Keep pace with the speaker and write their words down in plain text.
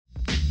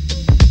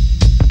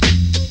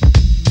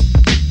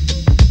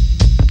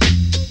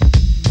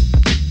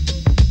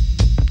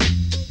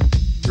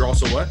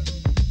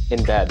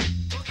In bed.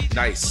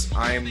 Nice.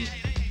 I'm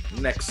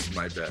next to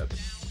my bed.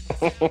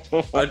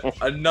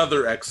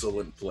 Another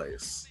excellent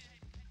place.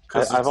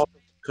 Because I've also,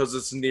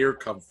 it's near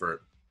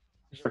comfort.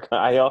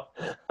 I've also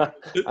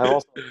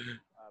been doing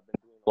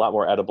a lot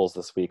more edibles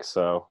this week,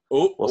 so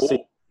Oh, we'll oh.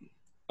 see.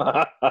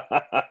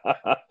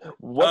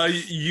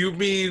 Whoops. You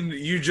mean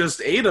you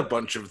just ate a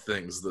bunch of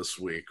things this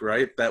week,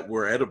 right? That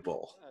were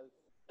edible.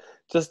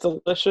 Just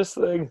delicious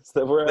things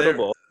that were They're,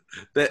 edible.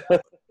 that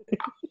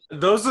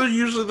those are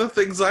usually the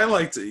things I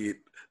like to eat.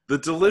 The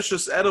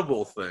delicious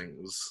edible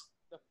things.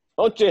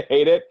 Don't you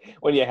hate it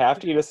when you have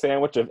to eat a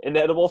sandwich of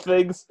inedible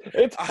things?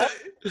 It's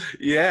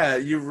Yeah,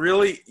 you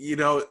really,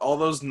 all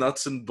those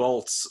nuts and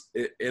bolts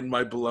in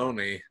my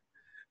bologna.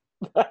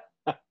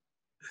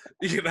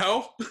 You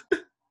know?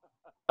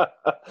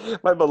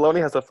 My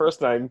bologna has a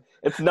first name.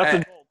 It's nuts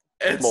and bolts.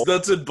 It's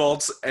nuts and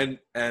bolts,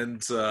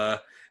 and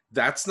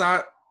that's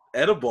not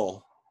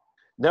edible.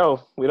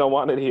 No, we don't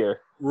want it here.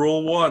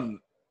 Rule 1,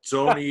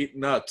 don't eat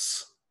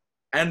nuts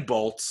and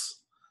bolts.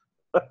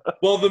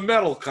 Well, the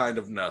metal kind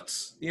of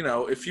nuts.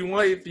 If you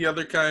want to eat the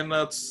other kind of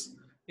nuts,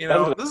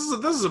 this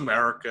is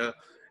America.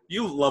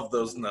 You love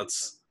those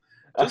nuts.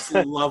 Just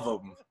love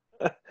them.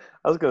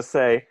 I was going to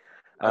say.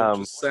 I'm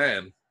just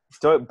saying.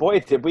 So,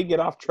 boy, did we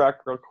get off track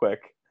real quick.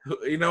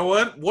 You know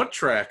what? What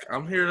track?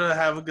 I'm here to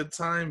have a good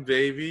time,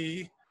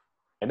 baby.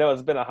 I know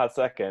it's been a hot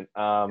second.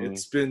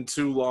 It's been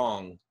too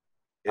long.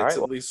 It's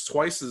at least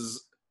twice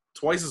as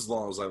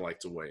long as I like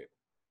to wait.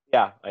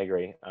 Yeah, I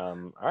agree.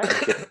 All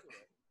right.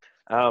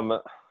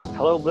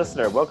 Hello,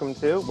 listener. Welcome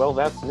to Well,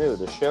 That's New,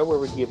 the show where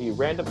we give you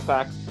random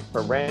facts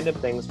from random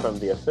things from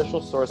the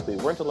official source we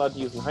weren't allowed to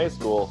use in high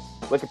school,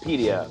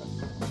 Wikipedia.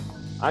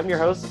 I'm your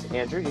host,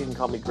 Andrew. You can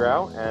call me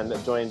Grau, and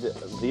joined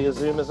via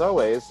Zoom, as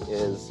always,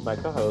 is my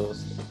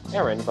co-host,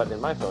 Aaron, but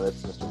in my phone,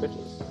 it's Mr.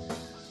 Bitches.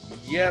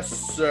 Yes,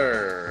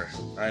 sir.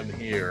 I'm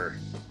here,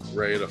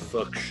 ready to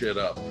fuck shit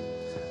up.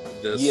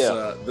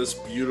 This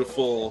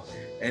beautiful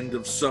end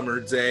of summer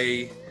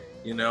day,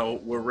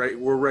 we're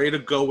ready to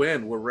go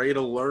in. We're ready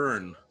to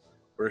learn.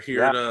 We're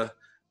here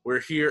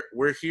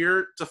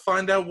to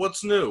find out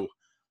what's new.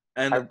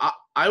 And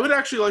I would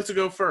actually like to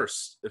go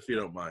first, if you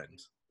don't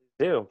mind.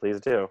 Please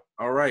do.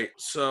 All right,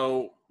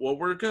 so what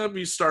we're going to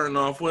be starting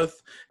off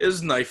with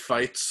is knife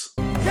fights.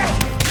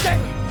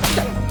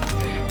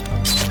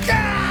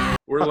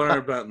 We're learning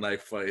about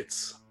knife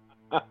fights.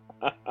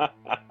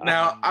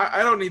 Now,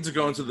 I don't need to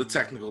go into the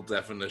technical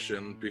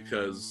definition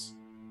because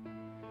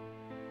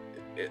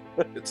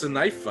it's a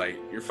knife fight.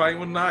 You're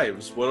fighting with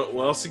knives. What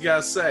else you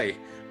gotta say?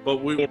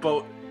 But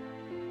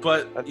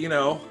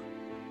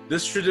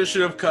this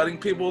tradition of cutting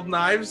people with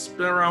knives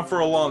been around for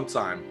a long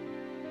time.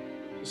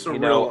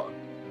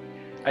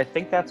 I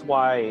think that's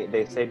why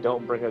they say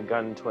don't bring a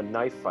gun to a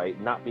knife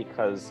fight, not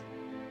because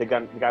the guy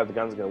with the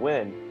gun's going to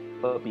win,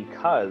 but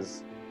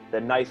because the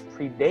knife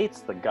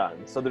predates the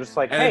gun. So they're just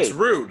like, and hey, it's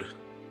rude.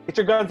 Get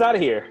your guns out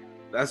of here.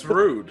 That's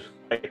rude.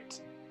 Right.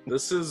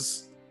 This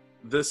is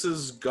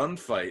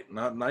gunfight,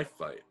 not knife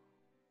fight.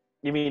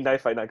 You mean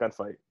knife fight, not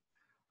gunfight?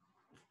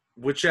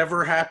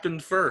 Whichever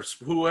happened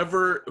first.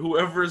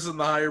 Whoever's in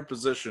the higher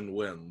position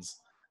wins.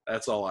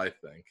 That's all I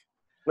think.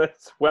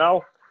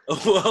 Well,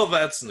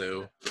 that's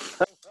new.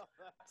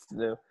 That's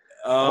new.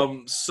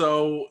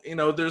 So,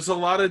 there's a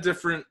lot of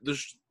different,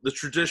 the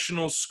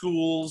traditional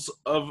schools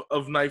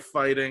of knife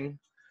fighting.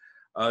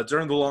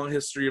 During the long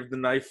history of the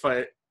knife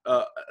fight,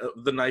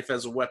 the knife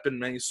as a weapon,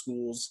 many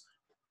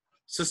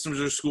systems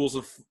or schools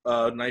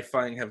of knife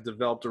fighting have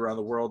developed around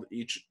the world,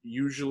 each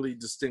usually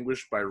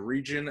distinguished by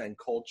region and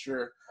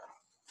culture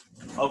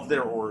of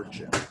their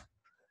origin.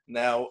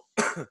 Now,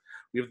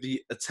 we have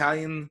the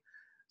Italian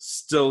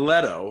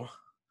stiletto.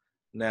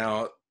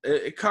 Now,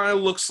 it kind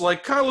of looks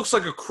like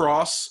a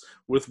cross,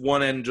 with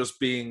one end just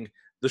being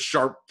the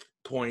sharp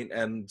point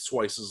and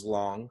twice as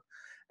long,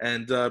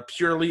 and a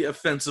purely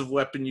offensive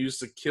weapon used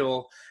to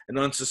kill an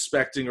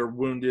unsuspecting or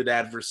wounded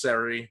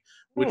adversary,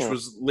 which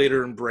was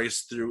later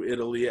embraced through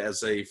Italy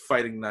as a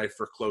fighting knife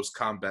for close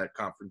combat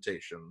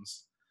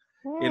confrontations.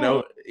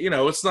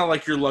 It's not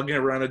like you're lugging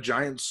around a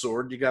giant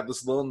sword. You got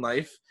this little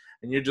knife,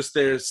 and you're just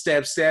there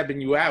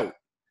stabbing you out.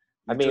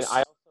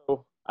 I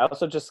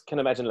also just can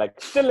imagine like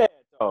stiletto.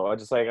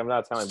 Just like I'm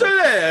not telling.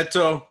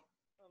 Stiletto.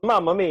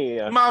 Mamma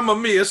mia. Mamma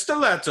mia,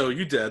 stiletto.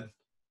 You dead.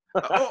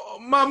 Oh,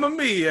 mamma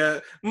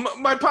mia.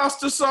 My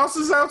pasta sauce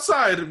is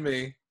outside of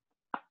me.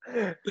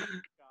 You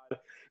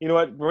know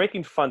what? We're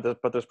making fun,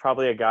 but there's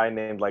probably a guy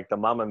named like the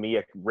Mamma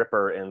Mia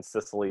Ripper in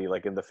Sicily,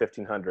 like in the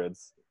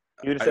 1500s.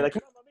 You would just say like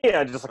Mamma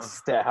Mia, just like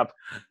stab.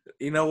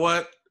 You know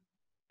what?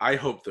 I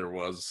hope there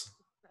was.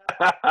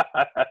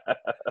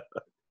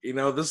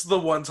 This is the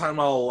one time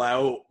I'll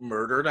allow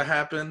murder to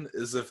happen,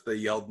 is if they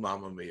yelled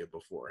Mamma Mia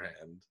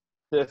beforehand.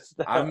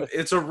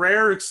 It's a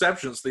rare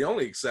exception. It's the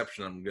only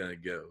exception I'm going to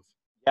give.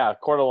 Yeah,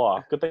 court of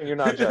law. Good thing you're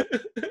not judge.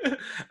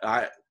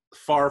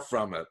 Far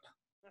from it.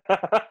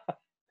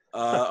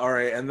 All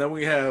right, and then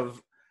we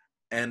have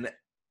an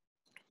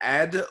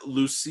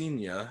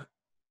Andalusia.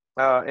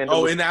 In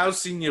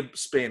Andalusia,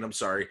 Spain, I'm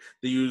sorry.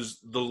 They use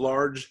the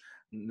large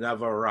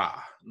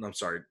Navarra. No, I'm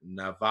sorry,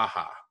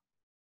 Navaja.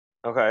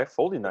 Okay,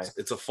 folding knife.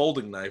 It's a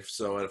folding knife,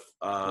 so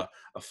a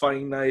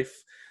fighting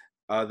knife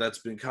that's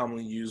been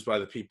commonly used by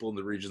the people in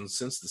the region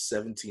since the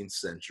 17th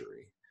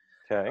century.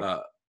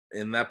 Okay.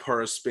 In that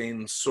part of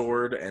Spain,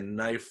 sword and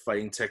knife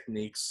fighting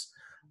techniques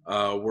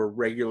were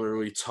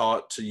regularly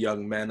taught to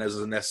young men as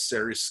a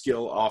necessary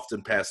skill,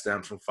 often passed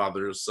down from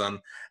father to son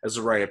as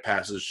a rite of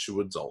passage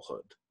to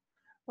adulthood.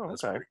 Oh,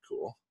 That's okay. pretty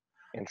cool.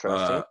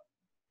 Interesting.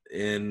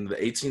 In the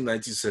 18th,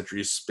 19th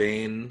century,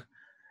 Spain,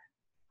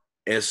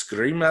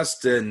 esgrimas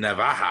de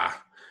navaja,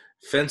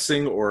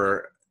 fencing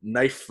or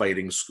knife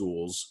fighting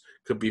schools,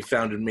 could be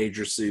found in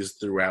major cities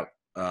throughout,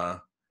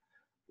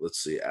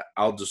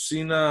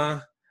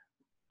 Aldocina,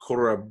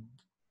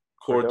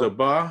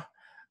 Cordoba,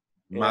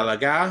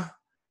 Malaga,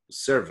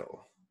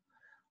 Seville.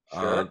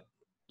 Sure.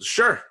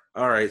 Sure.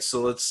 All right,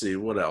 so let's see.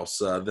 What else?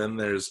 Then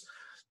there's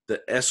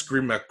the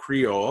esgrima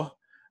Creole,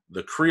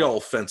 the Creole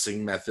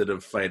fencing method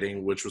of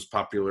fighting, which was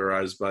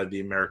popularized by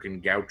the American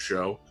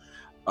gaucho.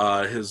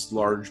 His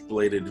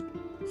large-bladed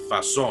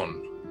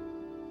fason.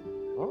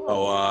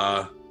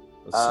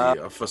 Let's see.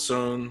 A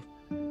fason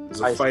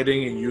is a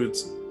fighting and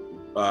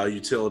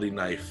utility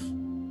knife.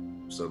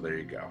 So there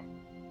you go.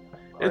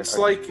 It's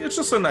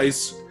just a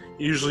nice,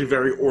 usually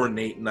very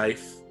ornate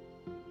knife.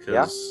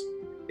 Because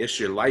it's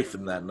your life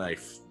in that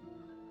knife.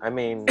 I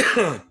mean,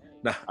 know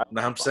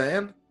I'm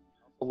saying?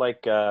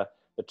 Like the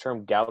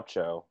term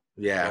gaucho.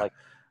 Yeah.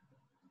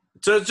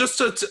 To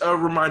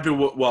remind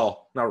people,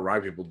 well, not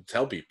remind people, to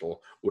tell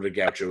people what a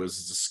gaucho is.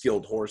 It's a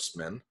skilled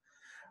horseman.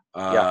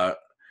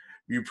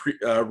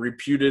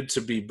 Reputed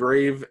to be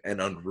brave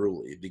and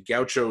unruly. The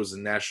gaucho is a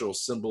national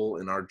symbol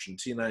in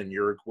Argentina and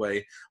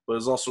Uruguay, but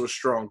is also has a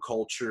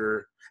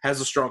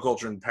strong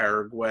culture in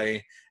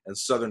Paraguay and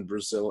southern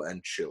Brazil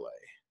and Chile.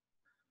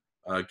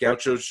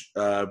 Gauchos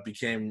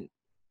became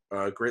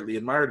greatly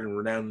admired and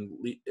renowned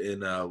in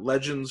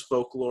legends,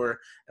 folklore,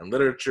 and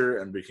literature,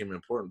 and became an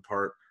important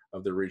part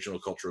of the regional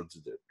cultural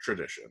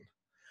tradition.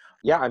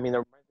 Yeah, I mean,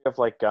 it reminds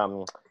me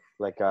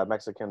of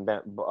Mexican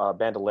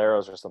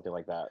bandoleros or something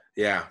like that.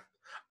 Yeah.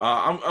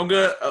 I'm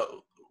gonna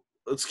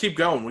let's keep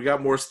going. We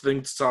got more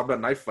things to talk about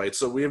knife fights.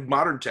 So we have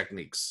modern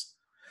techniques.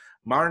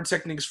 Modern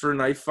techniques for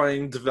knife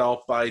fighting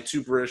developed by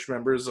two British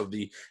members of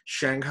the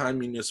Shanghai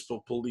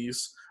Municipal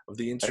Police of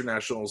the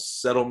International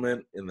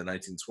Settlement in the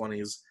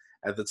 1920s.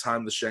 At the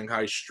time, the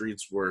Shanghai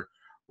streets were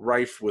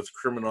rife with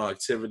criminal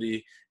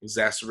activity,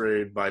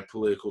 exacerbated by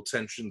political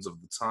tensions of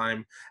the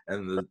time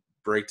and the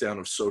breakdown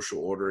of social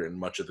order in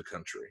much of the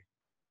country.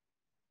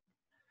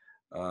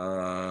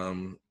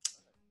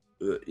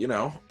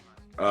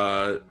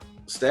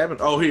 Stabbing.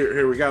 Oh,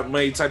 here we got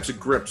many types of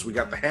grips. We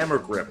got the hammer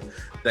grip.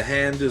 The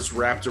hand is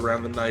wrapped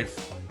around the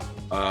knife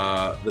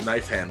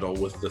handle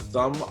with the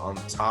thumb on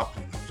top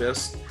of the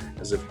fist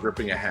as if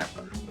gripping a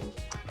hammer.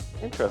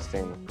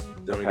 Interesting.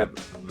 Then we get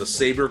the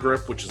saber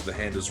grip, which is the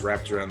hand is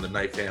wrapped around the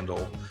knife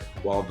handle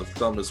while the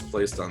thumb is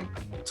placed on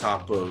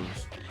top of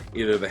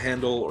either the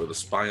handle or the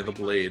spine of the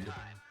blade.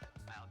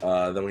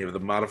 Then we have the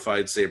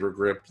modified saber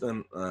grip.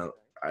 Then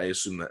I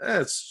assume that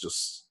it's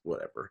just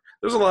whatever.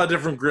 There's a lot of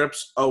different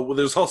grips. Oh, well,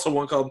 there's also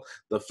one called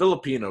the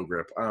Filipino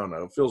grip. I don't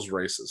know. It feels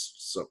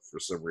racist for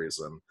some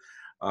reason.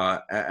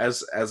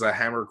 As a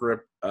hammer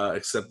grip,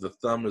 except the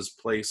thumb is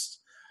placed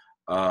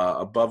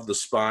above the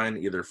spine,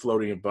 either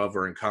floating above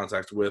or in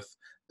contact with.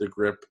 The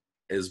grip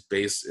is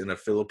based in a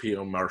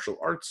Filipino martial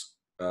arts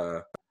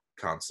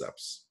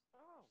concepts.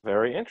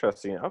 Very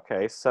interesting.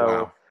 Okay, so I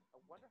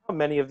wonder how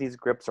many of these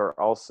grips are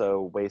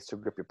also ways to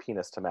grip your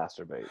penis to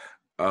masturbate.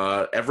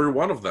 Every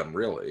one of them,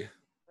 really.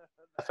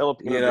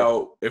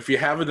 Filipino if you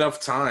have enough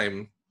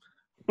time,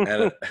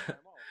 and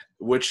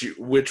which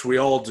we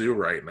all do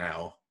right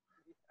now,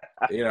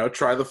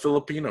 try the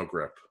Filipino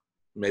grip.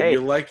 Maybe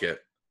you like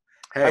it.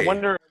 Hey, I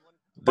wonder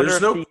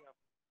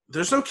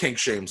there's no kink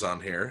shames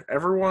on here.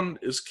 Everyone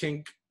is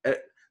kink.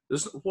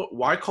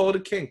 Why call it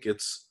a kink?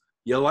 It's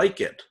you like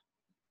it.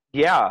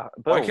 Yeah.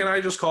 Boom. Why can't I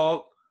just call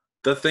it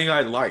the thing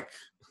I like?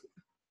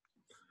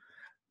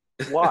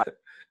 Why?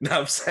 No,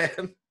 I'm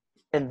saying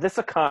in this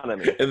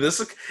economy. In this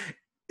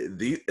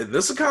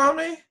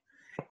economy,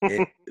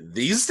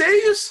 these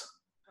days,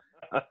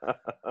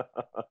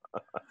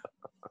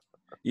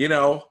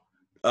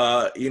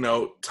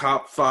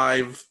 top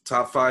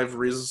five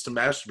reasons to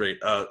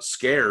masturbate.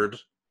 Scared.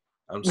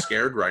 I'm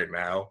scared right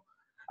now.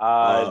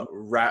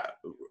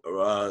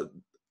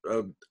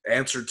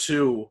 Answer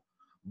 2,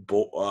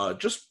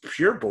 just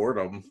pure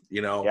boredom.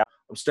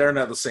 I'm staring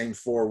at the same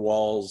 4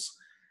 walls,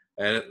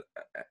 and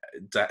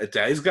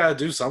Daddy's got to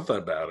do something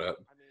about it.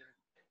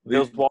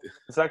 Those walls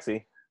are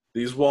sexy.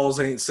 These walls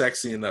ain't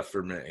sexy enough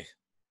for me.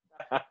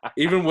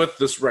 Even with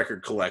this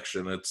record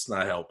collection, it's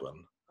not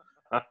helping.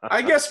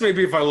 I guess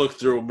maybe if I look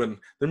through them,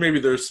 and maybe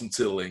there's some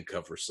titillating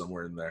cover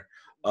somewhere in there.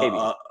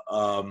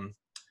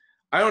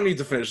 I don't need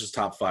to finish this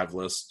top 5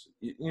 list.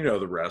 You know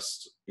the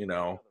rest.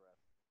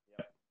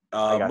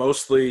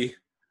 Mostly,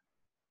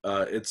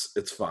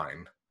 it's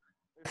fine.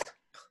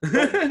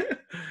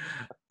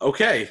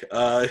 Okay,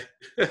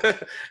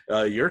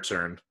 your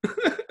turn.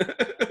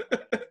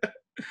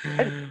 I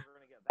didn't think we were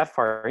going to get that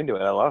far into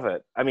it. I love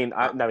it. I mean,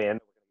 I know we are going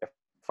to get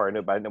far into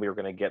it, but I didn't know we were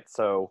going to get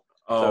so.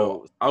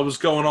 Oh, I was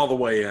going all the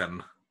way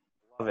in.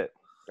 Love it.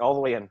 All the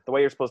way in. The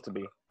way you're supposed to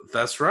be.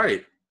 That's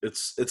right.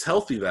 It's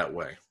healthy that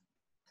way.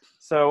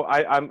 So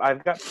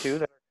I've got two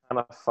that are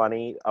kind of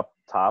funny up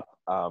top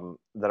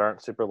that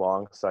aren't super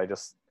long. So I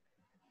just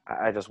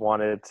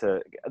wanted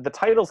to. The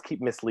titles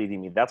keep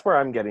misleading me. That's where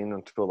I'm getting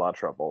into a lot of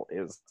trouble.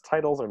 Is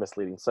titles are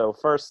misleading. So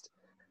first,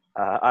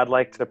 I'd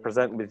like to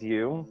present to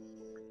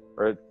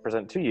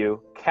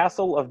you,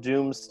 Castle of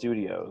Doom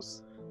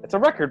Studios. It's a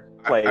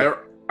record play.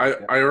 I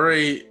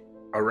already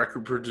a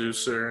record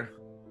producer.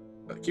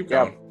 Keep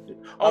going.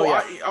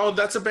 Yeah.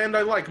 That's a band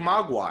I like,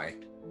 Mogwai.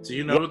 Do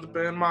you know the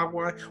band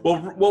Mogwai?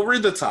 Well, we'll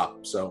read the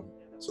top. So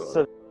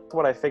that's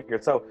what I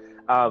figured. So,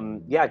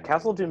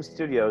 Castle of Doom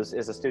Studios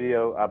is a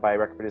studio by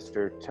record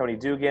producer Tony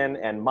Dugan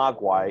and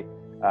Mogwai,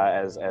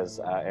 as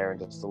Aaron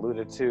just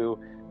alluded to.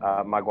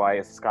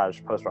 Mogwai is a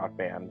Scottish post-rock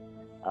band.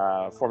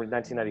 Formed in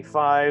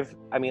 1995.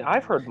 I mean,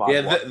 I've heard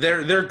Mogwai. Yeah,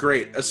 they're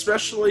great.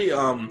 Especially,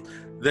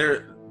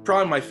 they're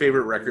probably my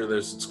favorite record.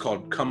 It's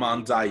called "Come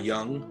On Die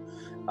Young,"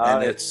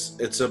 and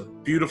it's a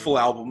beautiful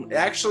album.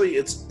 Actually,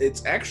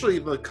 it's actually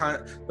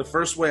the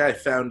first way I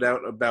found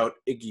out about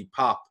Iggy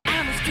Pop.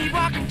 I'm a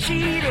streetwalking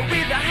cheetah with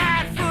a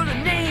hat full of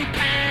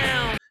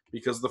napalm.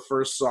 Because the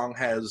first song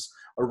has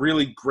a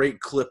really great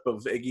clip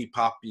of Iggy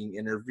Pop being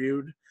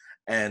interviewed,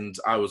 and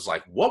I was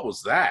like, "What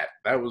was that?"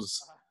 That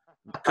was.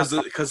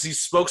 Because he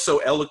spoke so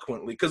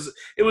eloquently. Because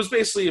it was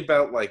basically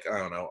about, like, I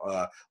don't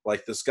know,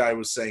 like this guy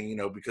was saying,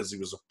 because he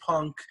was a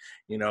punk,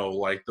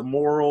 like the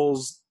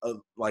morals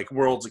of, like,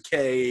 moral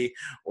decay,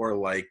 or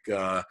like,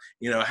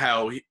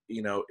 how he,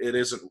 it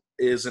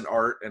isn't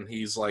art, and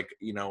he's like,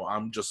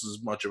 I'm just as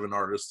much of an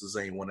artist as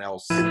anyone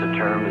else. It's a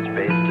term that's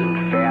based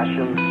in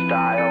fashion,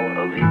 style,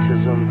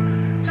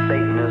 elitism,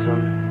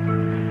 Satanism,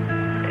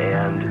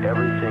 and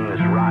everything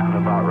that's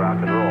rotten about rock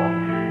and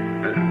roll.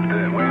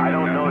 I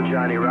don't know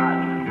Johnny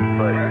Rotten,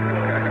 but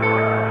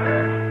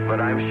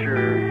I'm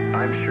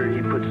sure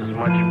he puts as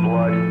much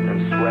blood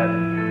and sweat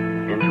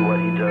into what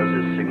he does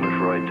as Sigmund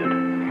Freud did.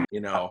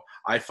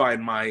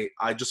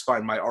 I just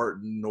find my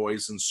art in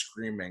noise and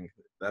screaming.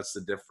 That's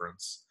the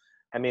difference.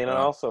 I mean, and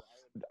also,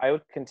 I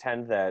would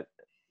contend that,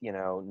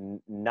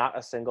 not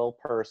a single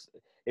person,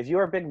 if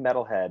you're a big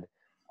metalhead,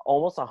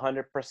 almost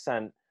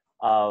 100%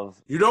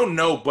 of... You don't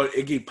know, but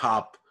Iggy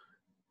Pop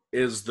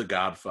is the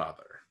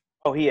Godfather.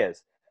 Oh, he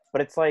is.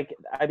 But it's like,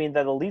 I mean,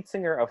 the lead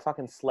singer of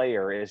fucking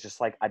Slayer is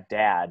just like a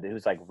dad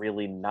who's like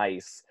really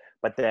nice,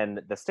 but then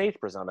the stage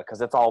persona,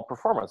 because it's all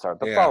performance art.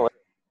 That's all.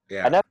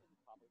 Yeah. And that's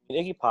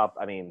Iggy Pop.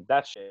 I mean,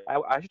 that shit.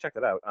 I should check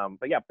that out.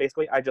 But yeah,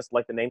 basically, I just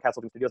like the name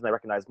Castle Doom Studios, and I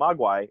recognize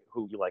Mogwai,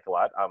 who you like a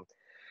lot.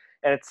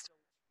 And it's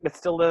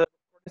still the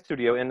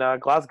studio in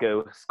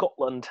Glasgow,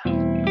 Scotland.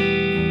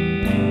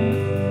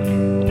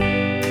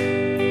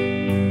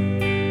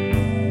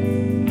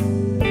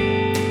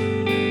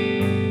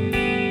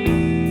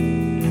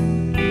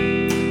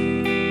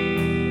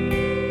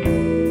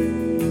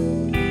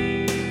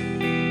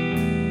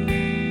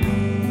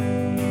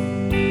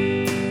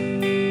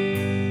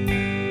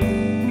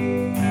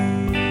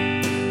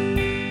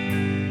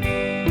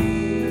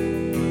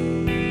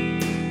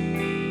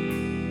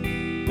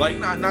 Like,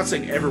 not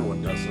saying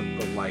everyone does it,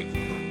 but like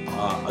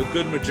a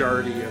good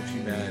majority of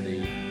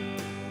humanity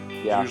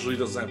usually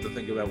doesn't have to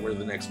think about where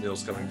the next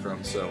meal's coming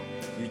from, so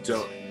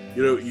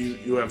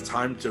you have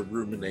time to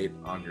ruminate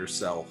on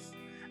yourself.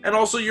 And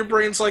also your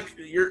brain's like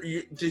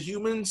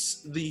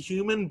the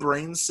human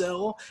brain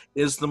cell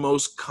is the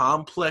most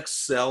complex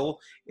cell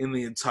in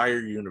the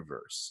entire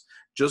universe.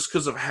 Just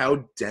because of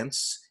how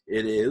dense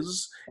it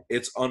is,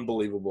 it's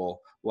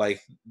unbelievable.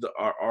 Like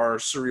our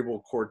cerebral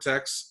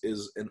cortex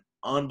is an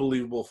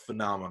unbelievable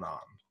phenomenon.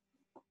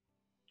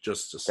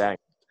 Just to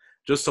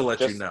let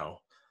you know.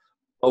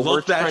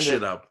 Look that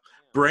shit up.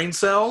 Brain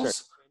cells.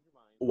 Sure.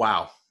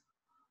 Wow.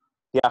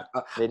 Yeah.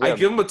 I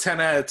give them a 10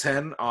 out of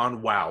 10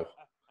 on wow.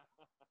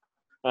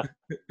 I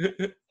give them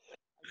a 0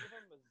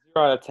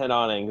 out of 10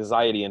 on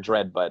anxiety and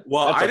dread, but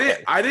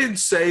I didn't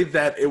say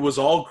that it was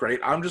all great.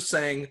 I'm just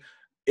saying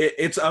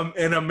it's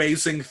an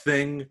amazing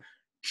thing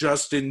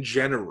just in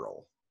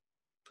general.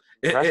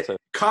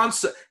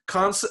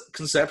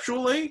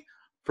 Conceptually,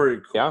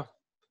 pretty cool. Yeah.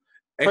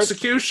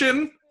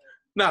 Execution,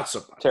 not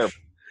so much. Terrible.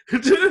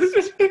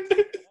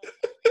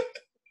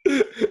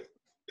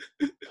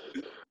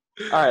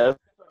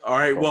 All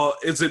right. Well,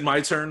 is it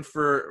my turn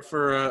for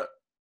yes.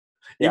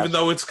 Even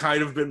though it's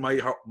kind of been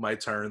my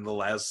turn the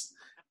last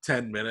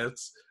 10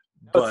 minutes,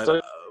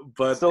 but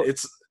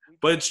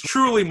it's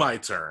truly my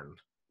turn.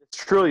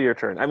 It's truly your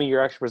turn. I mean,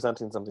 you're actually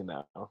presenting something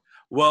now.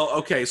 Well,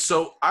 okay,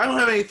 so I don't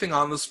have anything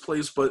on this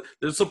place, but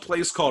there's a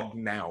place called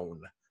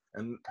Noun,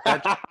 and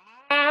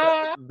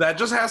that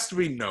just has to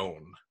be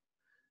known.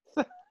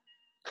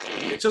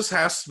 It just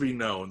has to be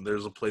known.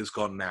 There's a place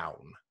called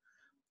Noun.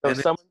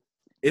 So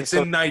it's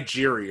in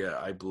Nigeria,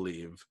 I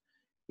believe.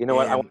 You know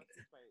what? I want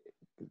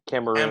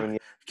Cameroon.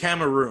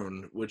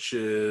 Cameroon, which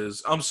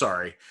is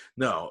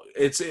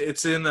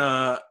it's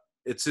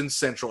in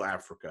Central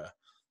Africa.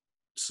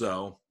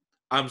 So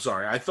I'm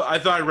sorry. I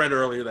thought I read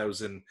earlier that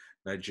was in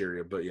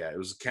Nigeria, but yeah, it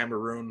was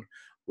Cameroon,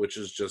 which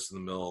is just in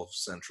the middle of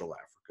Central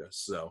Africa.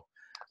 So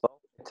Well,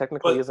 it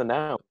technically But- is a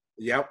noun.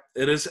 yep,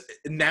 it is.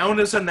 Noun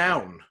is a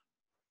noun.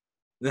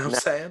 You know what I'm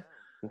saying?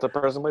 It's a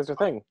person, place, or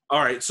thing.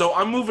 All right, so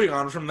I'm moving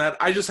on from that.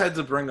 I just had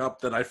to bring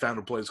up that I found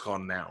a place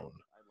called Noun.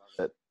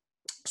 I love it.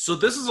 So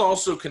this is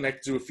also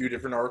connected to a few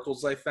different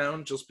articles I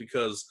found, just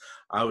because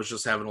I was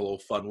just having a little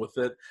fun with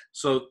it.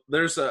 So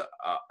there's an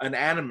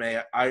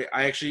anime. I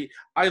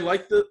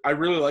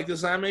really like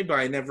this anime, but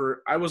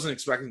I wasn't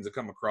expecting to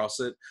come across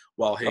it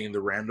while hitting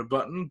the random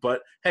button.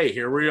 But hey,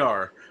 here we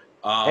are.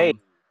 Hey,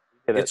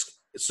 hit it.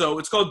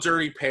 It's called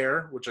Dirty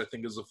Pair, which I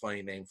think is a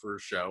funny name for a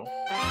show.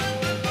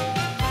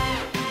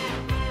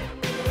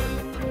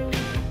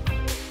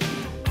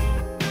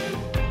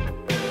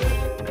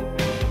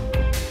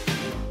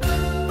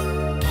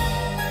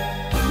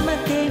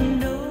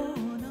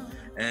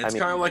 And it's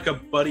kind of like a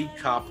buddy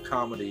cop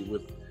comedy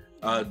with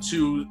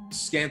two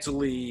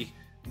scantily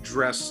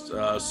dressed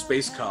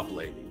space cop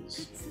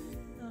ladies.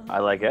 I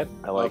like it.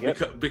 I like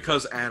it.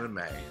 Because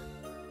anime.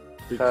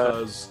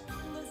 Because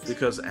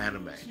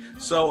anime.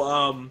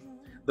 So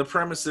the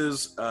premise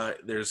is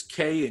there's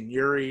Kei and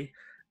Yuri,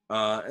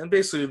 and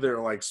basically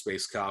they're like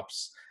space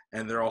cops,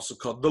 and they're also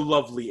called the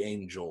Lovely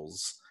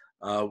Angels.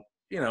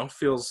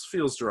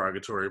 Feels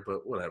derogatory,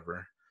 but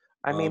whatever.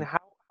 I mean, how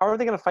are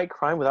they going to fight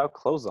crime without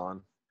clothes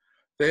on?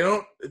 They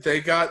don't. They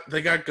got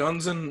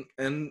guns and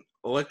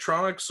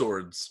electronic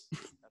swords.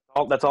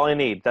 That's all I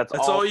need. That's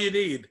all you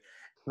need.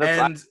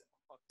 And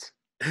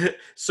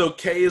so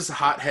Kay is a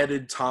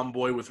hot-headed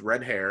tomboy with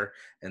red hair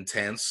and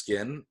tan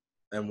skin,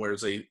 and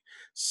wears a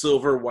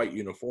silver white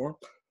uniform.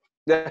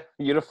 Yeah,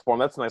 uniform.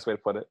 That's a nice way to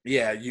put it.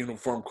 Yeah,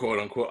 uniform, quote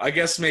unquote. I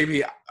guess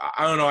maybe I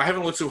don't know. I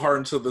haven't looked too hard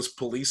into this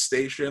police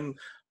station,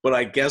 but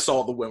I guess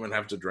all the women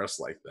have to dress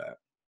like that.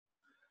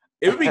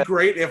 It would be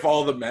great if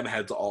all the men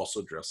had to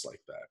also dress like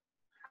that.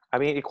 I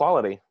mean,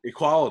 equality.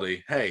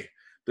 Equality. Hey,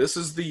 this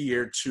is the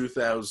year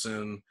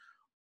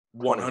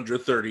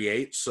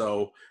 2138.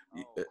 So,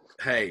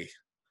 hey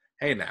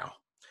now.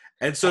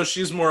 And so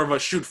she's more of a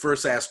shoot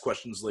first, ask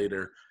questions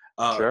later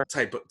Sure.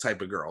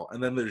 type of girl.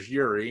 And then there's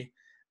Yuri,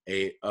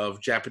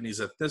 of Japanese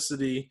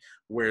ethnicity,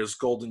 wears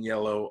gold and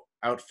yellow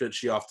outfit.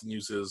 She often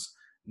uses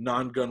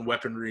non-gun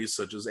weaponry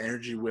such as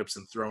energy whips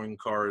and throwing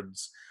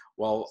cards.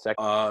 While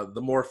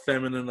the more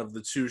feminine of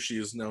the two, she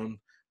is known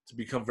to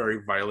become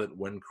very violent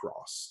when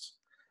crossed.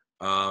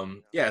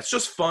 It's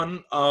just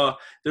fun.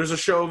 There's a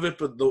show of it,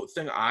 but the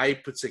thing I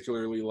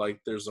particularly like,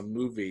 there's a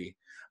movie.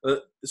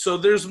 So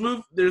there's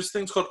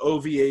things called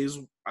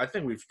OVAs. I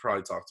think we've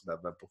probably talked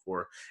about that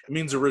before. It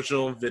means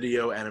original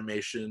video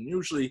animation.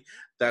 Usually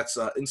that's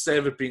instead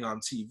of it being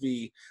on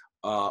TV,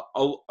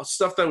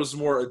 stuff that was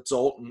more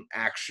adult and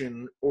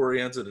action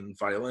oriented and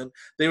violent,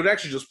 they would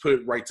actually just put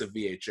it right to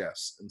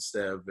VHS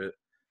instead of it.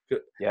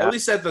 Yeah. At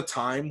least at the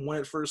time when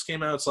it first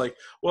came out, it's like,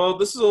 well,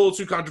 this is a little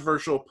too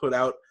controversial to put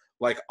out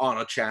like on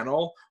a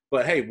channel,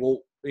 but hey,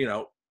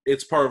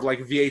 it's part of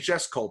like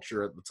VHS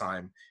culture at the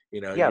time.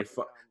 You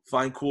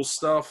find cool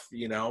stuff,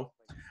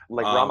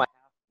 Like Ranma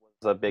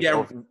was a big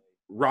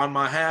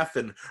Ranma Half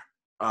and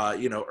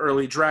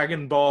early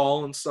Dragon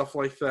Ball and stuff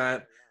like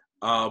that.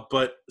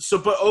 But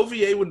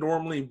OVA would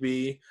normally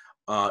be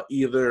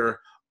either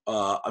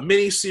a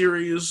mini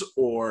series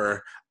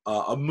or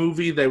a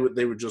movie. They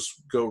would just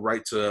go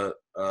right to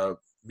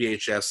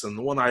VHS. And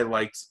the one I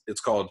liked,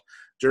 it's called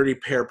Dirty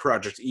Pair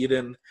Project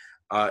Eden.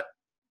 I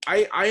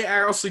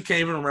honestly can't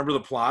even remember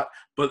the plot,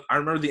 but I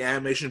remember the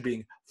animation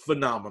being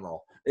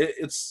phenomenal.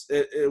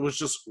 It was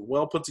just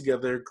well put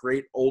together,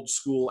 great old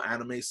school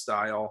anime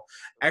style.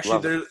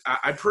 Actually,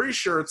 I'm pretty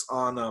sure it's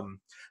on.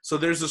 So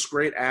there's this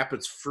great app.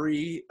 It's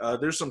free.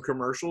 There's some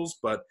commercials,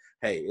 but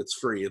hey, it's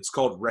free. It's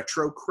called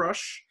Retro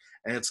Crush,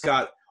 and it's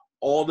got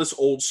all this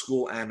old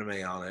school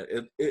anime on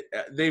it.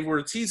 They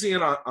were teasing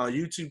it on a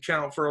YouTube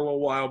channel for a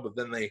little while, but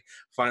then they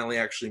finally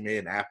actually made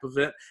an app of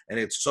it, and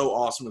it's so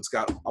awesome. It's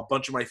got a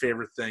bunch of my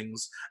favorite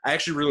things. I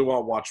actually really want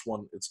to watch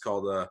one. It's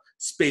called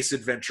Space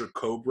Adventure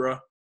Cobra.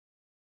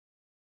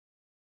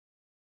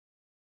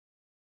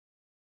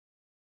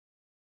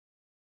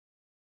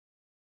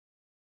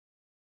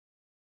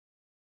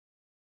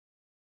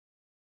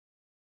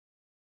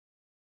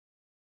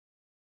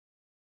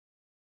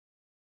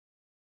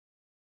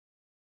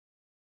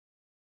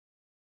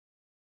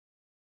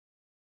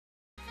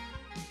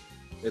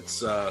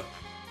 It's I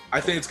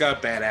think it's got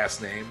a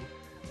badass name,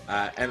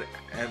 and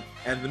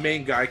the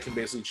main guy can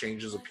basically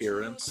change his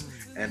appearance,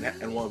 and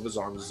one of his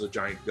arms is a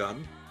giant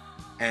gun,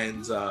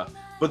 and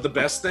but the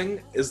best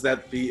thing is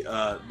that the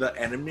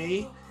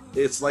enemy,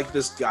 it's like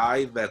this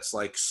guy that's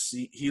like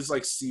he's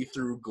like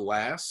see-through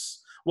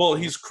glass. Well,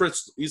 he's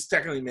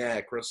technically made out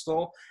of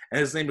crystal, and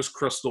his name is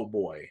Crystal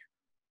Boy.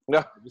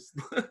 Yeah,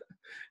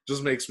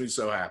 just makes me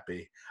so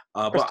happy.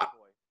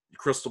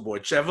 Crystal Boy,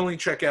 definitely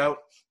check out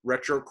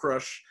Retro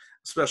Crush.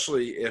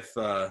 Especially if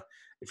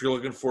you're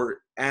looking for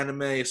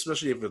anime,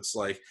 especially if it's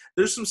like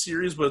there's some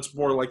series, but it's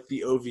more like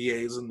the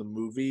OVAs and the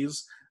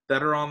movies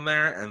that are on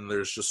there, and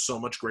there's just so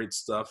much great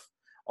stuff.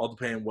 all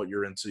depending on what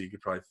you're into, you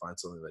could probably find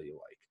something that you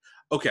like.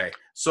 Okay,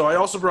 so I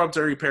also brought up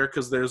Dirty Pair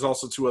because there's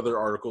also 2 other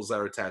articles that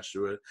are attached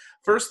to it.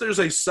 First, there's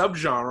a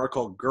subgenre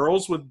called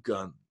Girls with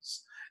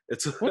Guns.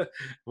 It's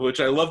which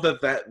I love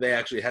that they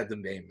actually had the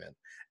name in.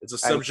 It's a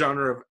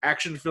subgenre of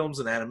action films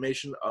and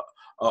animation,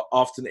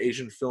 often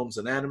Asian films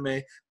and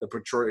anime, that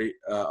portray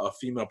a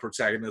female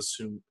protagonist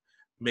who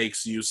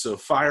makes use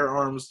of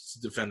firearms to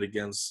defend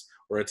against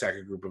or attack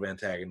a group of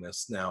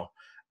antagonists. Now,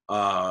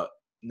 a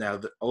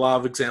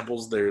lot of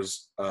examples.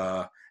 There's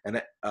Bubblegum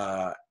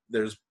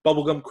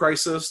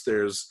Crisis.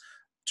 There's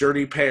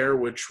Dirty Pair,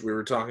 which we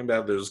were talking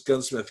about. There's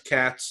Gunsmith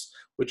Cats,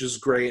 which is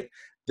great.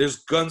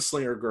 There's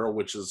Gunslinger Girl,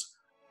 which is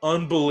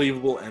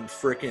unbelievable and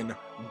freaking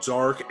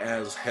dark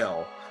as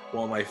hell.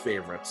 One of my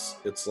favorites.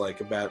 It's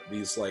like about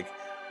these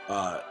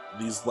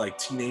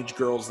teenage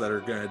girls that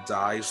are gonna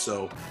die,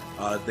 so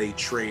they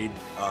trade.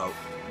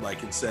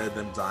 Like instead of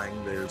them dying,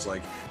 there's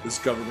like this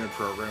government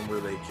program where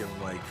they can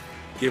like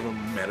give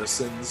them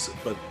medicines,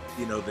 but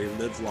they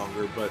live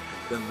longer, but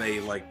then they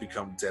like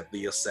become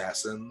deadly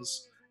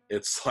assassins.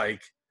 It's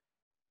like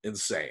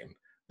insane.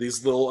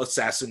 These little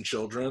assassin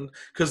children,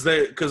 because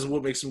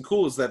what makes them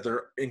cool is that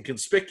they're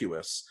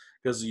inconspicuous,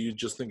 because you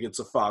just think it's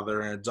a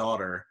father and a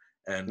daughter,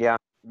 and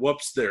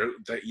whoops,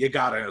 you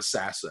got an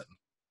assassin.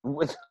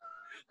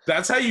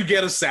 That's how you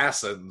get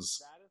assassins. That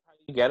is how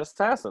you get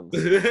assassins.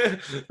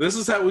 This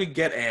is how we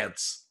get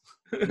ants.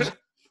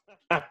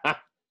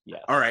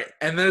 Yes. All right,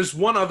 and there's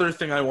one other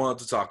thing I wanted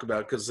to talk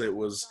about, because it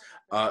was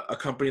a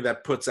company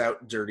that puts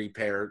out Dirty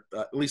Pair,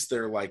 at least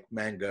they're like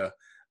manga,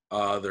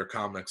 their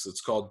comics.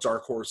 It's called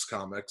Dark Horse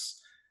Comics.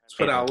 It's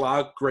put out a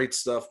lot of great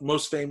stuff.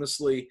 Most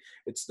famously,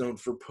 it's known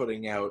for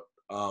putting out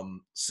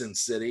Sin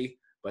City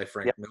by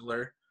Frank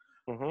Miller.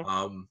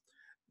 Mm-hmm.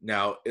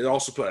 Now, it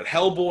also put out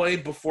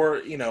Hellboy before,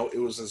 it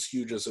was as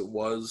huge as it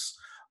was.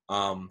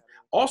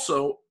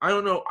 Also, I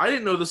don't know, I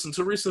didn't know this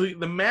until recently,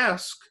 The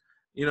Mask,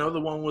 the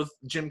one with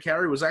Jim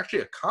Carrey, was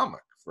actually a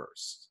comic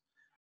first.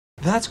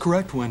 That's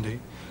correct, Wendy.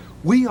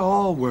 We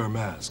all wear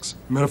masks,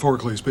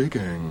 metaphorically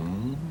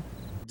speaking.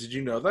 Did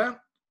you know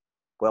that?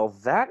 Well,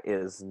 that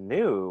is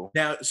new.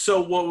 Now, so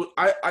what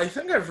I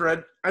think I've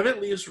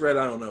at least read,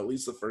 I don't know, at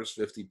least the first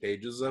 50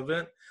 pages of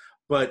it.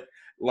 But,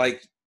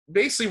 like,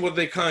 basically what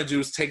they kind of do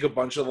is take a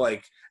bunch of,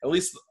 like, at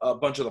least a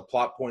bunch of the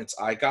plot points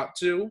I got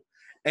to,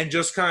 and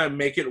just kind of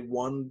make it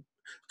one,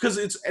 because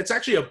it's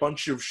actually a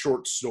bunch of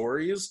short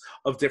stories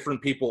of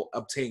different people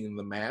obtaining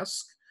the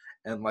mask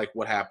and, like,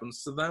 what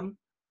happens to them.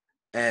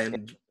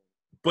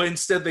 But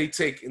instead of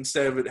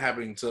it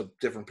happening to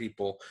different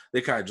people, they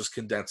kind of just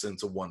condense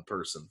into one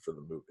person for the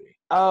movie.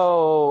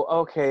 Oh,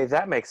 okay,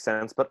 that makes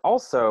sense. But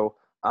also,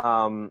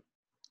 I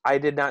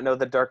did not know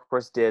that Dark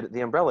Horse did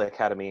The Umbrella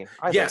Academy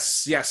either.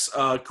 Yes.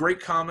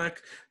 Great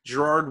comic.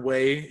 Gerard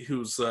Way,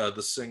 who's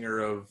the singer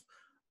of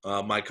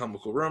My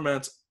Chemical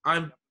Romance.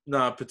 I'm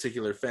not a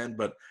particular fan,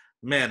 but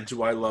man,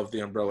 do I love the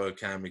Umbrella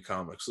Academy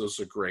comics.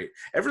 Those are great.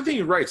 Everything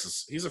he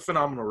writes, he's a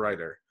phenomenal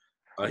writer.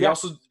 He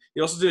also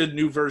did a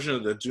new version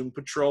of the Doom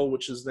Patrol,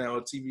 which is now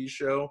a TV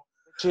show.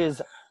 Which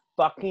is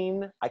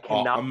fucking, I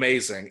cannot.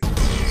 Amazing.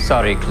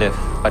 Sorry, Cliff,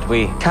 but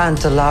we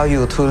can't allow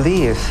you to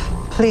leave.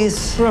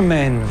 Please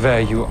remain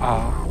where you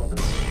are.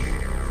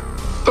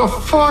 The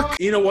fuck?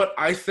 You know what?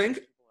 I think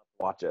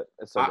Watch it.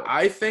 It's so good.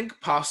 I think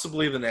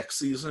possibly the next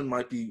season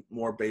might be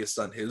more based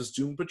on his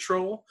Doom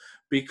Patrol,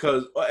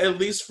 because at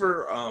least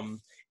for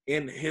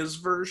in his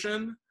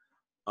version,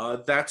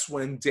 that's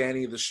when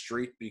Danny the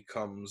Street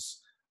becomes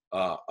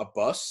a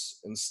bus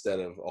instead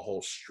of a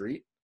whole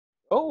street.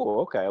 Oh,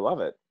 okay. I love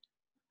it.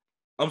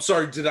 I'm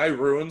sorry, did I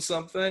ruin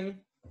something?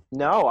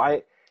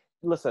 No,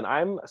 listen,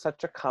 I'm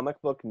such a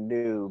comic book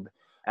noob,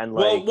 and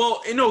like,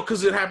 well,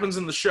 because it happens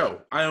in the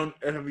show. Have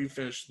you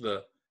finished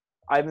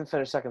I haven't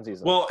finished second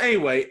season. Well,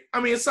 anyway,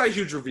 I mean, it's not a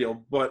huge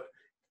reveal, but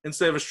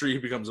instead of a street, he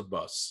becomes a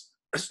bus.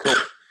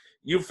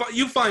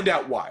 You find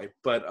out why,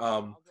 but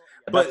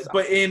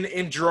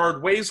in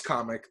Gerard Way's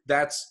comic,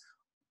 that's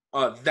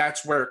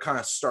where it kind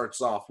of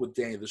starts off with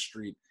Danny the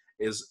Street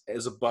is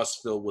a bus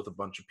filled with a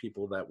bunch of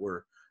people that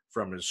were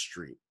from his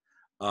street.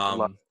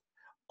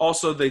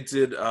 Also, they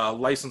did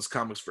licensed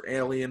comics for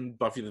Alien,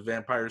 Buffy the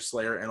Vampire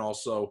Slayer, and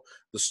also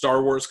the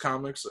Star Wars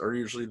comics are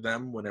usually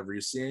them whenever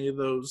you see any of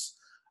those.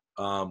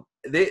 I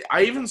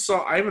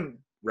haven't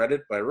read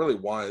it, but I really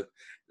want it.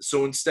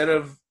 So instead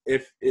of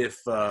if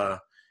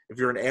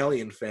you're an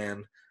Alien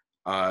fan,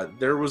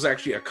 there was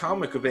actually a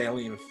comic of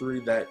Alien 3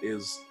 that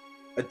is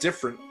a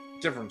different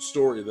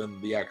story than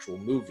the actual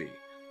movie,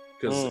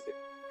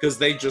 because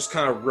they just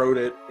kind of wrote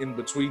it in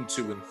between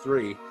 2 and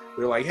 3.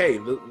 They're like, hey,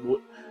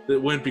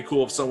 it wouldn't be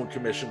cool if someone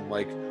commissioned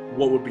like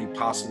what would be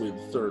possibly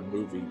the third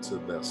movie to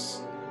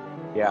this.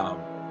 Yeah.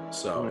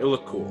 So it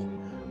looked cool.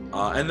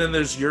 And then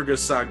there's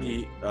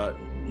Yasagi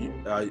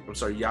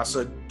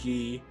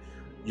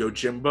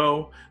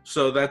Yojimbo.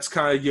 So that's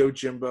kind of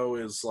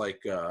Yojimbo is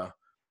like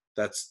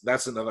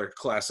that's another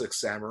classic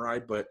samurai,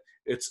 but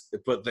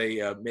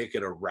they make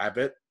it a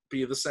rabbit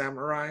be the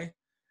samurai.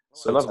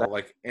 So it's all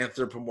like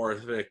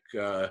anthropomorphic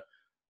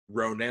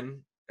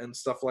Ronin and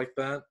stuff like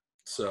that.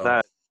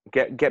 So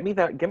Get me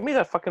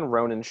that fucking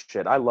Ronin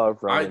shit. I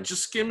love Ronin.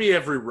 Just give me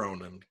every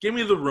Ronin. Give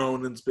me the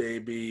Ronins,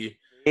 baby.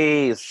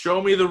 Please.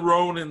 Show me the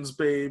Ronins,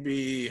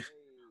 baby.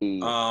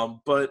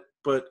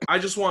 But I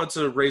just wanted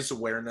to raise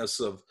awareness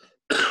of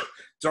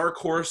Dark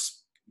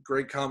Horse,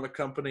 great comic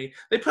company.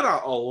 They put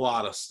out a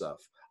lot of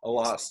stuff,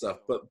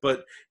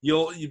 but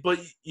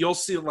you'll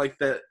see like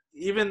that.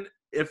 Even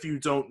if you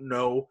don't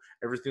know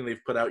everything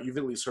they've put out, you've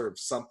at least heard of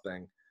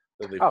something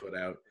that they've put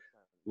out.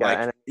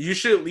 Like you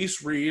should at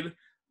least read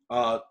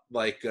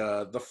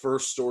the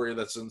first story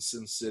that's in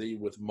Sin City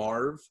with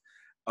Marv.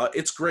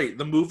 It's great.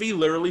 The movie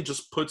literally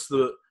just puts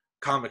the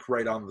comic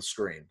right on the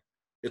screen.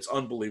 It's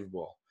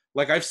unbelievable.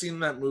 Like, I've seen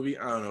that movie,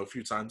 I don't know, a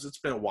few times. It's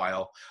been a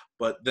while.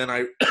 But then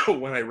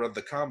when I read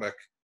the comic,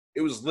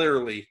 it was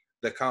literally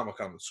the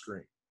comic on the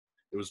screen.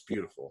 It was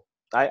beautiful.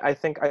 I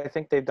think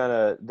they've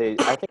done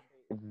I think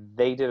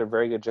they did a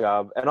very good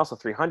job. And also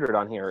 300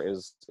 on here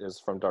is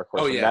from Dark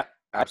Horse. Oh, yeah,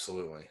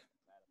 absolutely.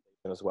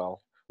 As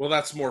well. Well,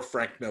 that's more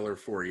Frank Miller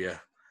for you.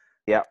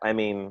 Yeah, I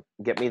mean,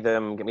 get me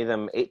them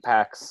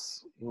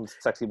 8-packs,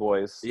 sexy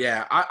boys.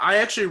 Yeah, I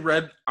actually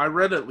read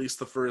at least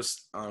the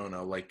first, I don't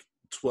know, like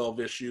 12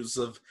 issues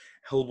of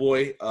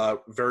Hellboy.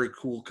 Very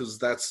cool, because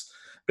that's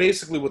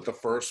basically what the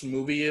first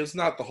movie is.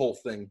 Not the whole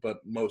thing, but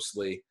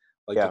mostly.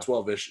 Like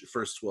the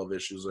first 12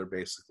 issues are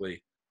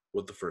basically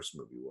what the first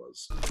movie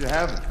was. You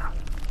have it.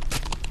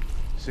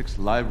 6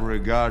 library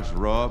guards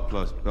raw,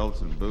 plus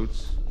belts and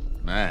boots.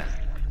 Man,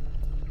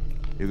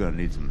 you're gonna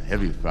need some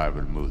heavy fiber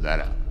to move that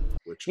out.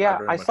 Which I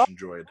very much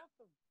enjoyed.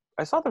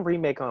 I saw the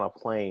remake on a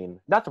plane.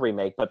 Not the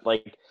remake, but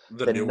like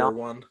the newer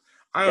one.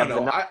 I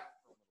don't know.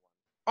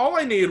 All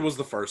I needed was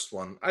the first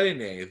one. I didn't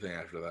need anything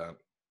after that.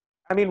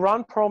 I mean,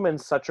 Ron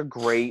Perlman's such a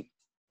great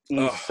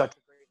Hellboy.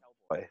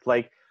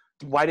 Like,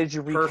 why did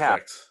you recap?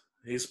 Perfect.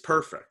 He's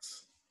perfect.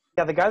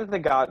 Yeah, the guy that they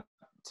got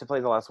to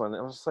play the last one,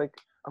 I was just like,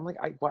 I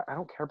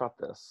don't care about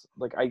this.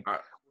 Like,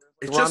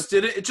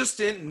 it just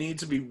didn't need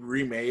to be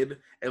remade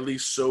at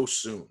least so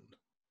soon.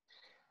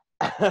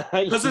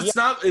 Because it's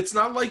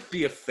not like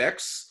the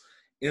effects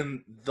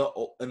in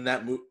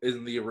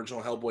the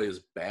original Hellboy is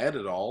bad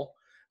at all.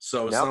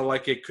 So it's not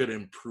like it could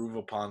improve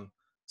upon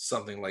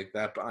something like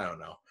that. But I don't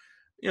know.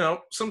 You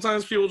know,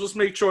 sometimes people just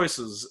make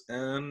choices,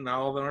 and not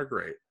all of them are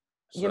great.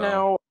 So,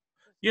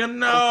 you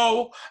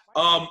know.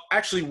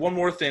 Actually, one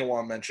more thing I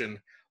want to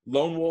mention: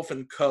 Lone Wolf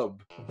and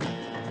Cub.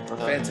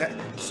 Fantastic.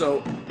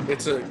 So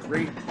it's a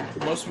great.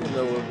 Most people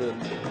know of it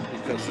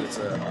because it's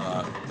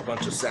a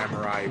bunch of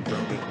samurai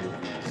Ronin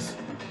movies.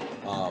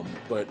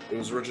 But it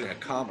was originally a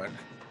comic,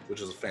 which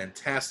is a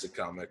fantastic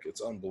comic.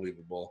 It's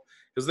unbelievable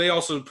because they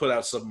also put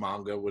out some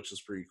manga, which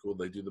is pretty cool.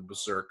 They do the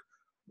Berserk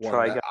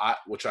one,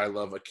 which I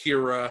love.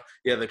 Akira,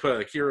 yeah, they put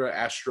out Akira,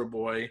 Astro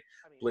Boy,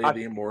 Blade of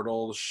the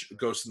Immortal,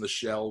 Ghost in the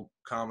Shell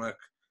comic.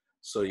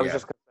 So yeah.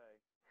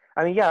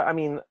 I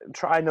mean,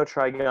 I know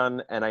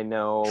Trigun, and I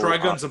know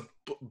Trigun's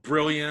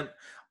brilliant,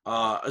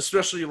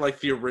 especially like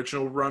the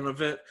original run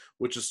of it,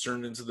 which is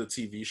turned into the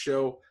TV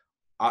show.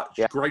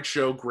 Great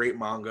show, great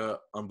manga,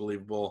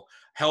 unbelievable.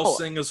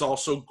 Hellsing is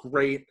also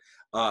great,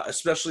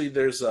 especially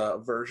there's a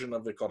version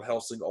of it called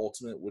Hellsing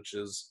Ultimate, which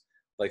is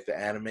like the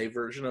anime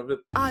version of it.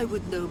 I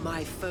would know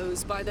my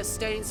foes by the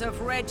stains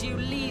of red you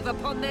leave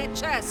upon their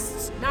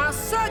chests. Now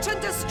search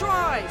and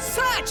destroy!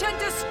 Search and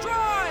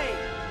destroy!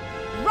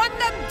 Run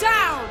them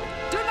down!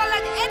 Do not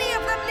let any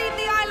of them leave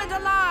the island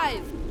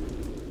alive!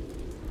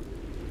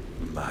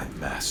 My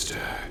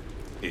master,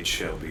 it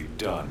shall be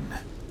done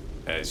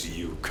as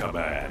you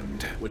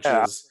command. Which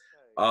is,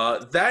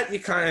 that you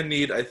kind of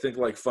need, I think,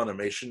 like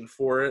Funimation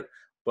for it.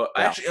 But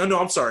actually, oh no,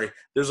 I'm sorry.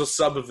 There's a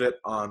sub of it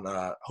on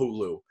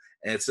Hulu.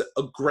 And it's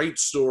a great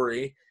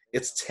story.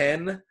 It's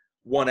 10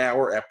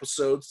 one-hour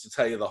episodes to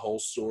tell you the whole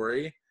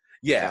story.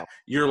 Yeah,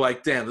 you're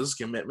like, damn, this is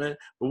commitment.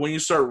 But when you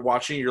start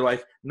watching, you're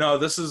like, no,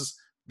 this is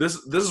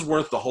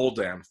worth the whole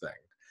damn thing.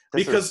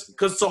 Because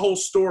it's a whole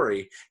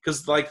story.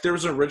 Because like there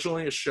was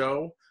originally a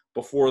show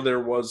before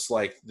there was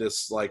like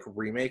this like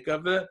remake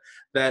of it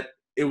that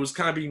it was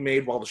kind of being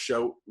made while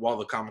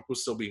the comic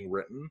was still being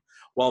written.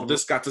 While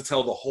this got to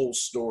tell the whole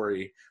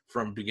story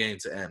from beginning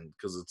to end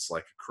because it's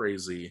like a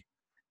crazy,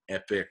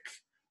 epic,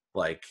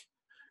 like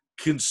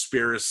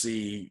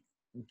conspiracy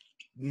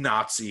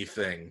Nazi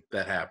thing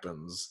that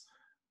happens.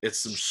 It's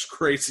some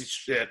crazy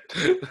shit.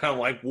 I'm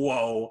like,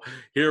 whoa,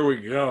 here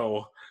we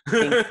go.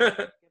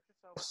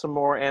 Some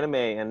more anime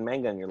and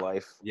manga in your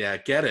life. Yeah,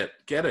 get it.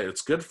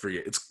 It's good for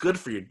you.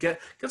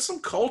 Get some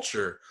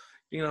culture.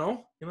 You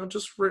know,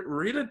 just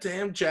read a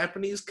damn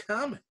Japanese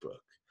comic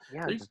book.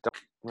 Yeah, just don't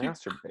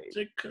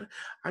masturbate.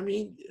 I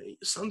mean,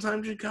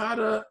 sometimes you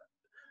gotta.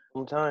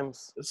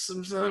 Sometimes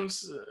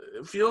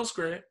it feels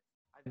great.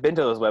 I've been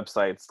to those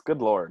websites.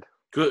 Good lord.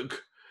 Good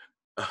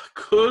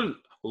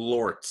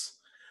lords.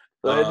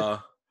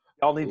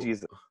 Y'all need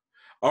Jesus.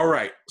 All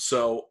right,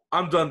 so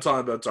I'm done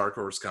talking about Dark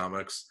Horse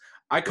Comics.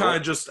 I kind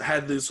of just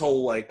had this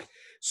whole like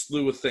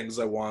slew of things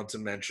I wanted to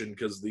mention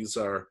because these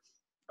are,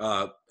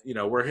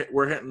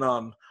 we're hitting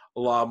on a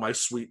lot of my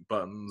sweet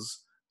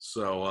buttons.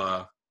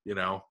 So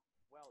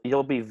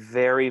You'll be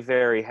very,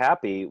 very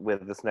happy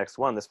with this next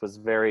one. This was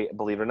very,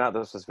 believe it or not,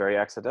 this was very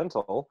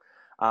accidental.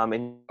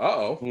 And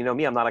Uh-oh. you know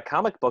me, I'm not a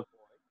comic book,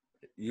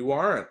 You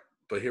aren't,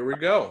 but here we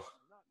go.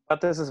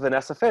 but this is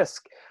Vanessa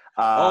Fisk,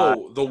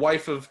 The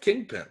wife of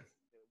Kingpin.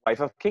 wife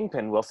of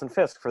Kingpin, Wilson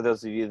Fisk. For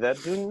those of you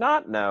that do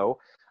not know,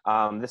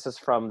 this is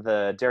from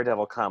the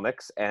Daredevil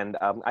comics, and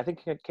I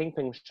think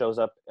Kingpin shows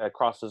up,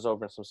 crosses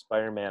over in some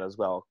Spider-Man as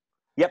well.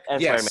 Yep,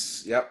 and Spider-Man.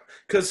 Yes, yep.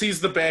 Because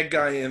he's the bad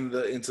guy in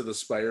the Into the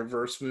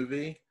Spider-Verse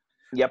movie.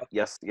 Yep,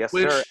 yes,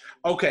 Which, sir.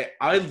 okay,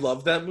 I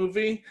love that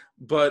movie,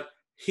 but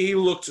he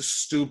looked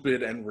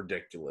stupid and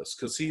ridiculous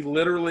because he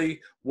literally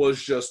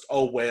was just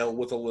a whale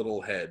with a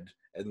little head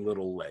and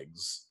little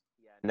legs.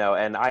 No,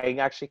 and I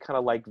actually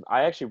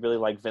really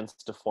like Vince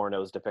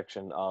DiForno's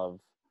depiction of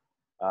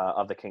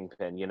the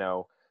Kingpin. You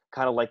know,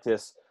 kind of like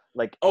this,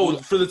 like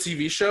For the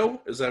TV show?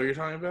 Is that what you're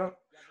talking about?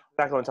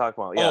 exactly what I'm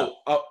talking about.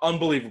 Yeah,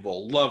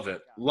 Unbelievable. Love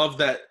it. Love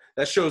that.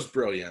 That show's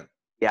brilliant.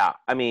 yeah.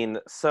 I mean,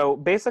 so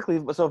basically,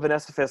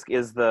 Vanessa Fisk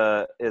is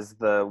the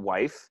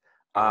wife.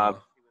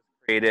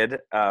 Created,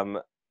 and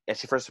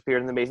she first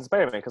appeared in the Amazing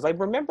Spider-Man because I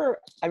remember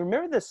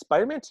this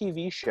Spider-Man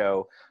TV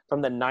show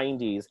from the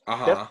 '90s.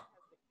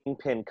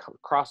 Kingpin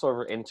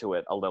crossover into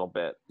it a little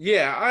bit.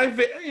 Yeah,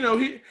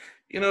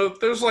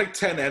 there's like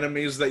 10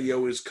 enemies that you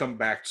always come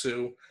back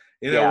to.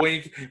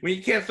 When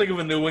you can't think of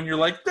a new one, you're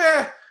like,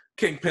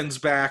 Kingpin's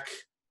back.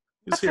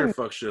 He's here to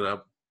fuck shit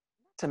up.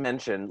 To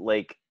mention,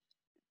 like,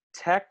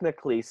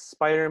 technically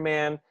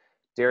Spider-Man,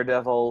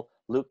 Daredevil,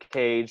 Luke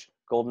Cage,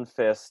 Golden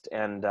Fist,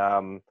 and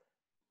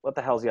what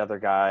the hell's the other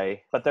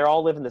guy? But they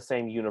all live in the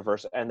same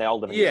universe, and they all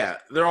live in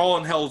they're all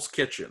in Hell's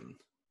Kitchen,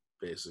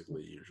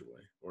 basically,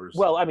 usually.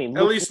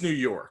 At least New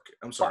York.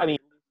 I'm sorry.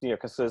 New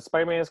York, because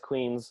Spider-Man is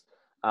Queens.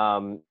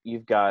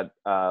 You've got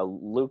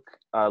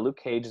Luke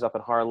Cage is up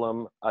in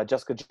Harlem.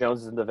 Jessica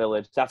Jones is in the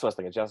Village. That's what I was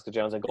thinking. Jessica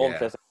Jones and Golden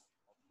Fist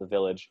in the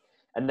Village.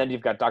 And then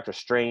you've got Doctor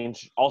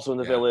Strange also in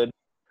the Village.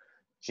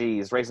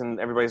 Jeez, raising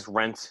everybody's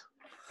rent.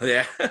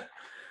 Yeah.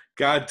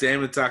 God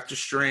damn it, Doctor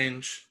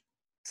Strange.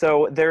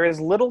 So there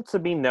is little to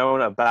be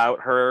known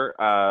about her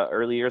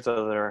early years,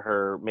 other than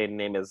her maiden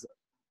name is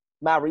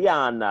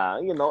Mariana.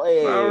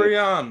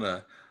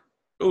 Mariana.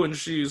 Oh, and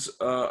she's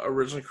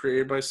originally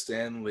created by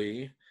Stan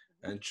Lee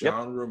and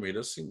John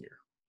Romita Sr.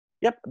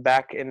 Yep,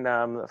 back in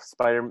The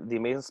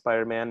Amazing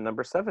Spider-Man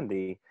number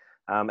 70.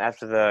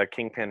 After the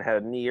Kingpin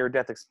had a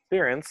near-death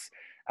experience,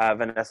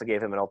 Vanessa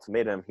gave him an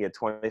ultimatum. He had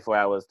 24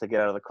 hours to get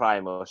out of the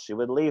crime or she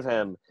would leave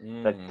him.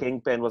 The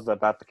Kingpin was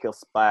about to kill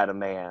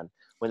Spider-Man.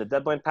 When the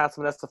deadline passed,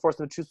 Vanessa forced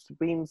him to choose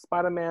between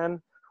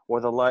Spider-Man or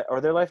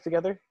their life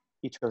together.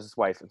 He chose his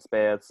wife and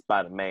spared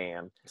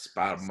Spider-Man.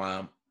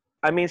 Spider-Man.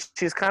 I mean,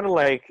 she's kind of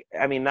like,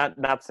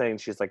 not saying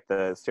she's like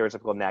the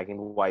stereotypical nagging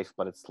wife,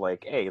 but it's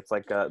like, hey, it's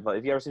like, have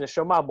you ever seen the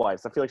show Mob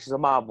Wives? I feel like she's a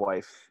mob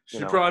wife.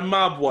 She's probably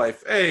mob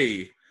wife.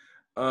 Hey,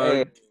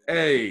 either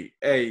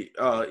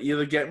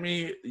get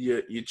me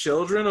your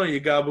children or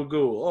your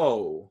gabagool.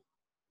 Oh.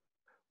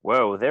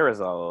 Whoa, there is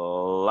a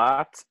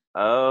lot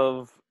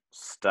of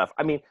stuff.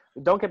 I mean,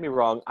 don't get me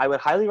wrong. I would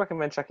highly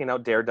recommend checking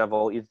out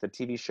Daredevil, either the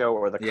TV show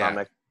or the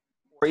comic.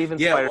 Or even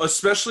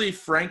especially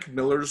Frank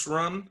Miller's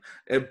run.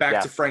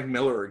 Back to Frank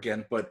Miller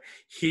again, but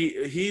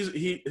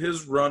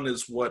his run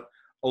is what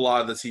a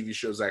lot of the TV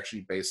show is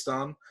actually based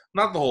on.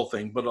 Not the whole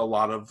thing, but a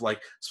lot of,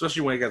 like,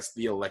 especially when it gets to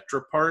the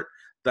Elektra part,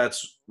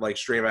 that's like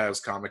straight out of his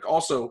comic.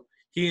 Also,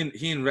 he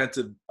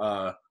invented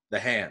the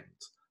Hand.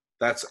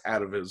 That's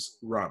out of his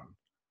run.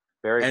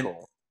 Very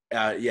cool.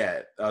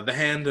 The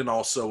Hand and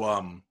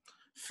also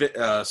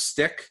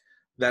Stick.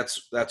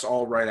 That's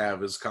all right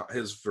out of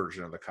his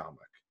version of the comic.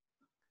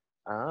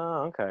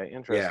 Oh, okay,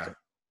 interesting.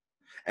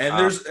 Yeah,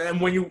 and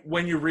when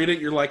you read it,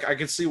 you're like, I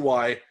can see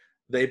why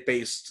they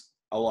based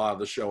a lot of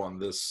the show on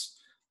this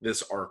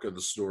arc of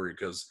the story,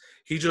 because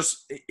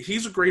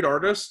he's a great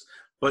artist,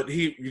 but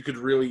you could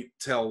really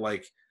tell,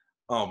 like,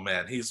 oh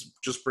man, he's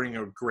just bringing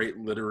a great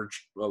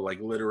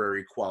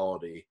literary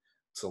quality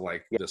to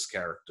this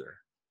character.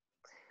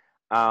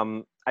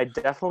 I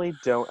definitely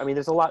don't. I mean,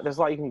 there's a lot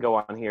you can go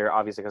on here,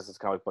 obviously, because it's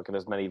a comic book and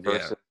there's many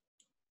verses. Yeah.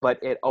 But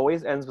it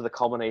always ends with a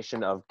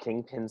culmination of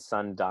Kingpin's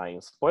son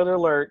dying. Spoiler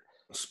alert.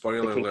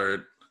 Spoiler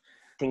alert.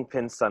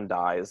 Kingpin's son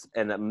dies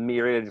in a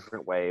myriad of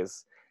different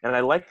ways. And I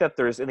like that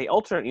there's, in the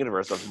alternate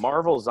universe of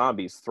Marvel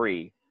Zombies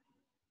 3,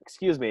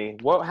 excuse me,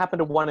 what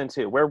happened to 1 and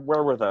 2? Where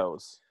were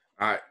those?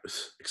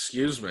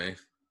 Excuse me.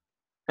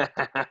 But,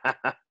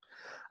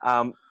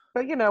 I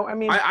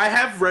mean... I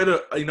have read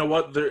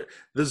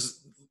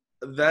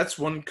that's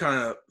one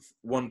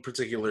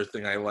particular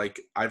thing I like.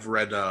 I've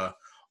read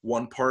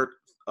one part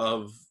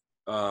of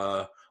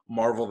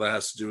Marvel that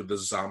has to do with the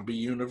zombie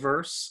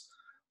universe.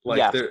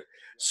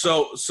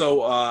 So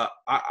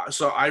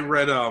I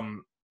read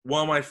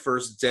one of my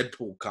first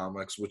Deadpool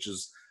comics, which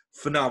is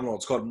phenomenal.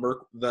 It's called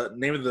Merc. The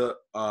name of the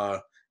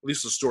at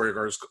least the story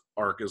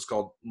arc is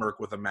called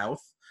Merc with a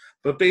Mouth.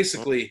 But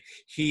basically,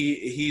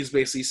 he's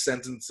basically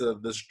sent into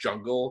this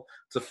jungle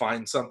to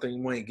find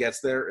something. When he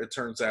gets there, it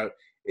turns out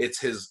it's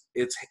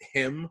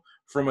him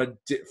from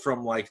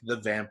like the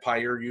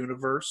vampire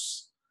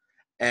universe,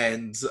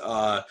 and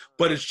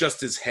but it's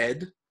just his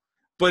head,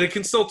 but it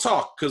can still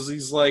talk because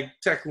he's like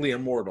technically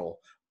immortal.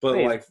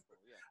 But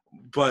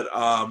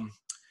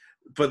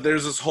but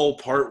there's this whole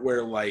part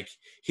where like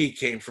he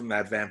came from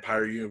that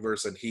vampire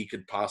universe and he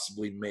could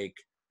possibly make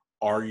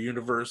our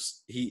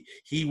universe.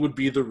 He would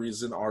be the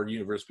reason our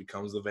universe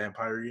becomes the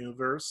vampire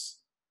universe.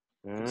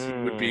 He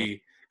would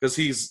be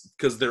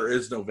because there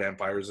is no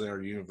vampires in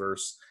our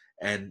universe,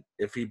 and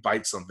if he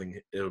bites something,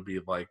 it would be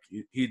like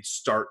he'd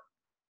start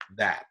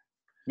that.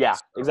 Yeah,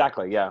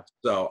 exactly. Yeah.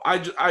 So I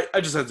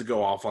just had to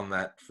go off on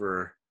that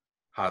for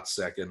hot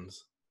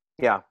seconds.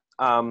 Yeah.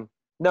 No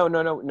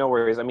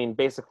worries. I mean,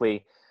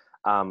 basically,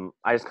 I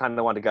just kind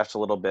of want to gush a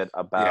little bit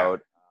about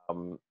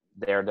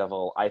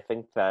Daredevil. I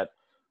think that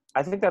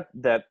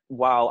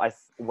while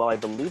I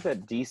believe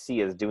that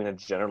DC is doing a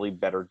generally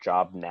better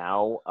job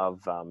now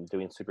of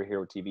doing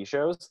superhero TV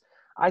shows,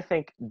 I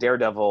think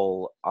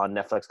Daredevil on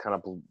Netflix kind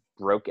of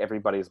broke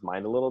everybody's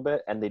mind a little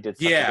bit, and they did.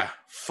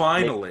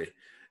 Finally.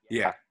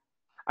 Yeah.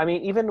 I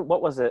mean, even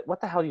what was it? What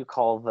the hell do you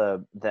call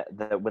the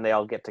when they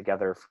all get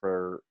together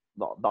for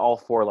the all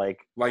four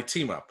like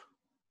team up?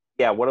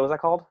 Yeah, what was that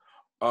called?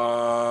 Fuck.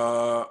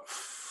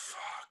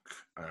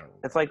 I don't remember.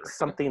 It's like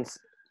something.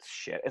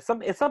 Shit. It's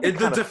something.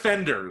 The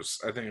Defenders.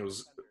 I think it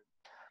was.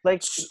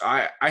 Like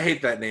I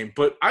hate that name,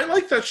 but I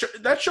like that show.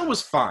 That show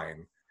was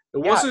fine. It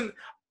wasn't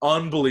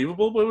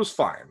unbelievable, but it was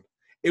fine.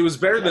 It was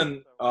better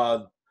than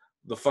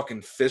the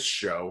fucking Fist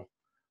show.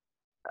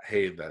 I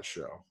hated that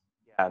show.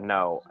 Yeah,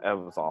 no, it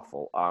was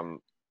awful.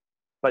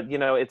 But you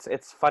know,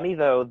 it's funny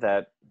though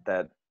that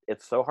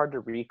it's so hard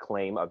to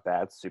reclaim a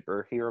bad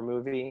superhero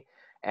movie,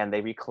 and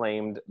they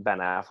reclaimed Ben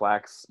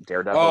Affleck's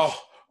Daredevil. Oh,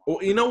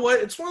 well, you know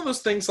what? It's one of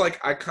those things. Like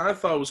I kind of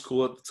thought it was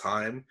cool at the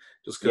time,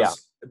 just because.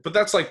 Yeah. But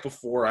that's like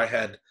before I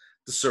had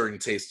the certain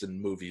taste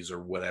in movies or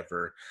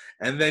whatever.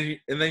 And then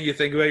you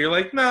think about it, you're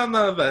like, no,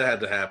 none of that had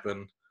to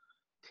happen.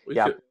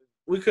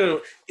 We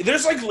could.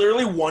 There's like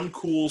literally one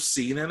cool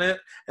scene in it,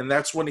 and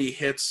that's when he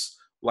hits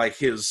like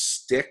his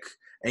stick,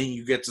 and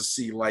you get to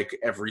see like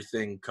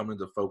everything come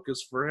into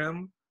focus for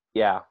him.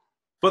 Yeah.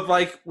 But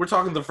like we're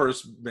talking the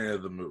first minute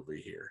of the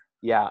movie here.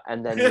 Yeah,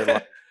 and then you're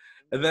like,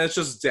 and then it's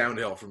just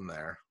downhill from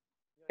there.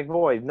 Like,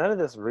 boy, none of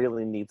this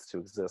really needs to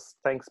exist.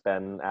 Thanks,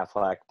 Ben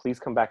Affleck. Please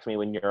come back to me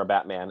when you're a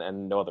Batman,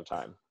 and no other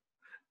time.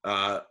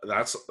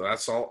 That's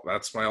all.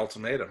 That's my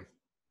ultimatum.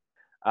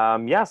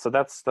 Yeah, so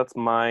that's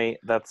my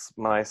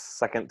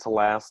second to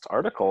last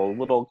article.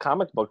 Little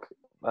comic book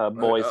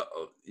boys.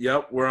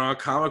 Yep, we're on a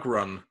comic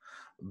run,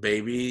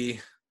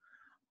 baby.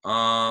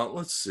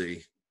 Let's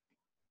see.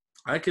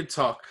 I could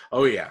talk.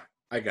 Oh yeah,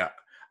 I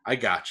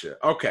got you.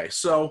 Okay,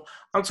 so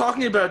I'm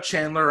talking about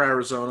Chandler,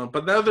 Arizona,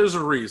 but now there's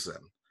a reason.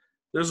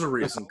 There's a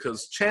reason,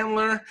 because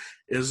Chandler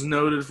is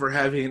noted for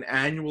having an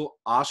annual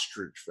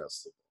ostrich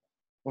festival.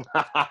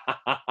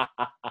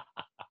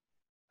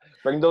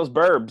 Bring those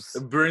burbs.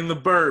 Bring the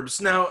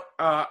burbs. Now,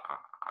 I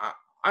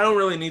don't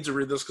really need to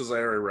read this because I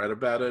already read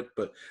about it,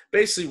 but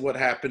basically what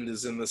happened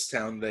is in this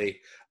town they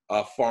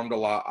farmed a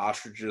lot of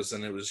ostriches,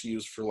 and it was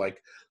used for,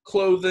 like,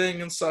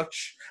 clothing and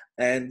such.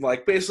 And,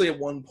 like, basically at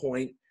one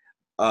point,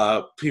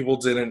 people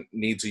didn't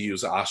need to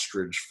use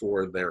ostrich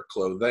for their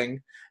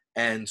clothing.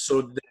 And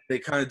so they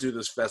kind of do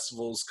this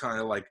festival as kind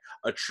of like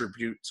a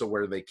tribute to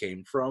where they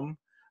came from.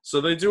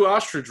 So they do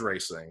ostrich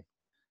racing.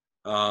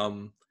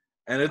 And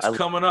it's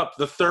coming up.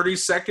 The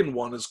 32nd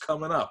one is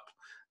coming up.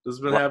 This has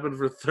been happening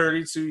for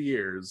 32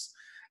 years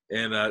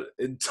in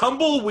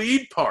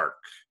Tumbleweed Park.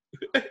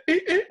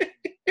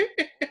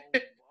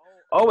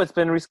 Oh, it's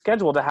been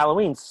rescheduled to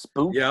Halloween.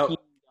 Spooky. Yeah.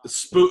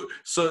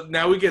 So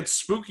now we get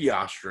Spooky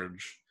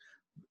Ostrich.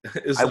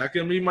 Is that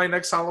going to be my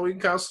next Halloween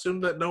costume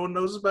that no one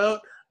knows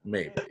about?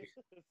 Maybe.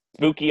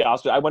 Spooky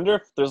ostrich. I wonder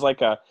if there's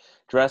like a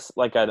dress,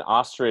 like an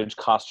ostrich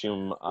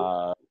costume.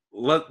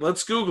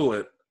 Let's Google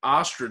it.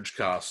 Ostrich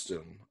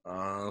costume.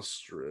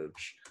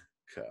 Ostrich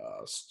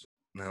costume.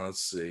 Now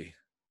let's see.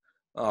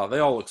 Oh, they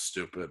all look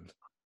stupid.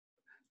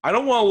 I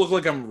don't want to look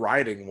like I'm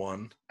riding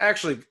one.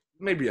 Actually,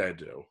 maybe I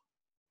do.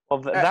 Well,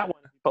 that one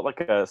put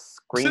like a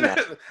screen.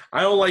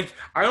 I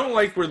don't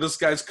like where this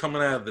guy's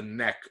coming out of the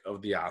neck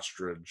of the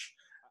ostrich.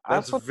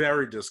 That's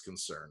very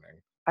disconcerting.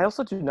 I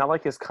also do not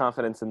like his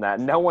confidence in that.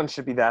 No one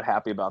should be that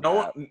happy about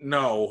that.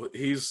 No,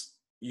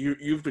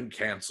 you've been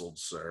canceled,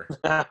 sir.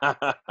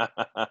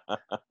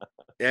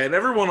 And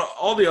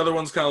all the other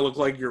ones kind of look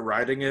like you're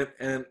riding it,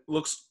 and it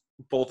looks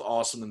both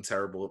awesome and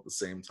terrible at the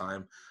same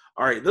time.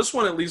 All right, this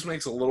one at least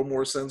makes a little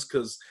more sense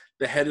because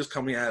the head is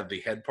coming out of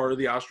the head part of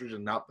the ostrich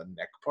and not the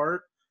neck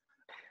part.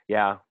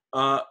 Yeah.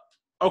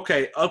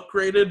 Okay,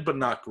 upgraded, but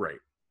not great.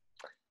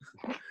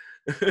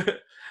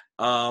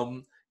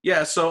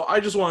 Yeah, so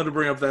I just wanted to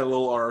bring up that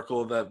little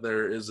article that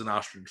there is an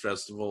ostrich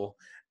festival,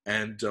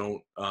 and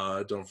don't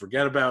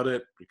forget about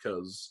it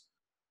because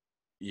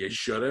you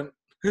shouldn't.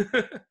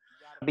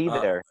 Be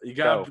there. You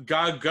gotta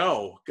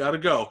go.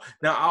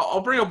 Now I'll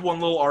bring up one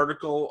little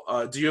article.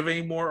 Do you have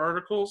any more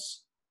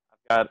articles?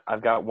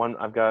 I've got one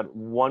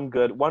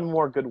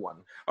more good one.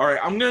 All right,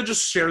 I'm gonna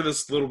just share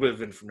this little bit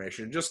of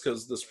information just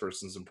because this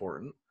person's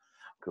important.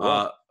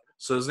 Cool.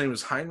 So his name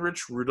is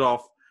Heinrich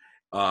Rudolf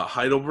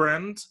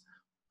Heidelbrand.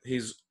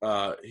 He's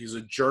a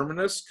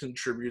Germanist,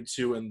 contributed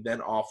to and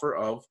then author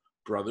of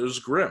Brothers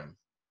Grimm.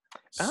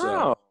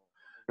 Oh,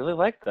 really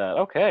like that.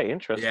 Okay,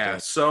 interesting. Yeah.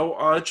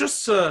 So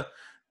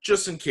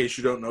just in case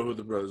you don't know who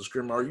the Brothers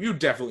Grimm are, you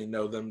definitely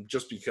know them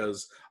just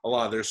because a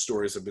lot of their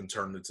stories have been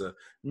turned into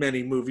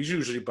many movies,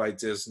 usually by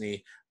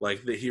Disney.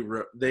 Like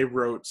they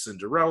wrote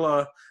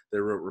Cinderella, they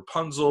wrote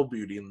Rapunzel,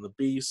 Beauty and the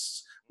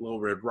Beast, Little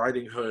Red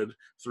Riding Hood,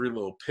 Three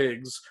Little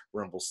Pigs,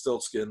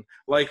 Rumpelstiltskin.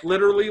 Like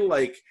literally,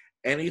 like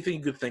anything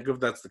you could think of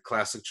that's the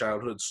classic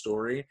childhood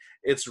story.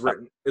 It's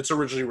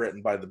originally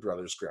written by the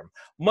Brothers Grimm.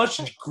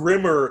 Much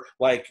grimmer,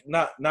 like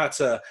not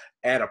to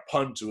add a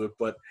pun to it,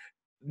 but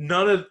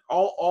none of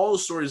all the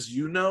stories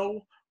you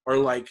know are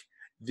like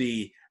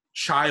the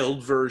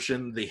child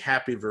version, the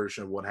happy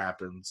version of what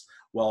happens.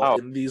 Well,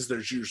 in these,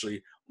 there's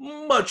usually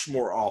much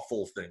more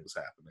awful things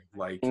happening.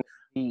 Like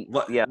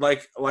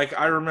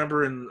I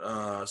remember in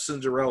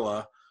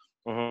Cinderella,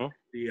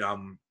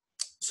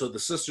 so the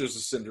sisters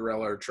of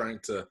Cinderella are trying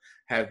to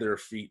have their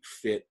feet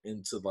fit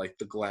into like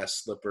the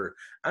glass slipper.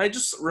 I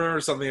just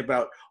remember something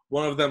about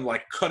one of them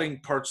like cutting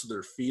parts of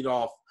their feet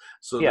off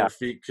so their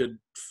feet could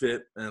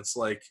fit, and it's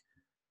like,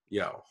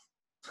 yo.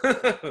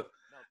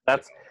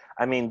 That's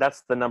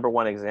the number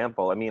one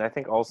example. I mean, I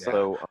think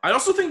also... Yeah. I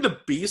also think the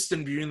Beast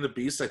in Beauty and the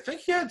Beast, I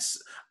think he had...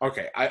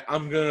 Okay,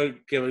 I'm going to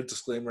give a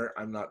disclaimer.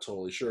 I'm not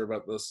totally sure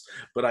about this,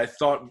 but I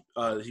thought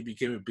he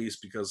became a beast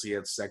because he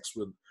had sex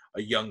with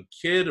a young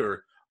kid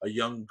or a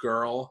young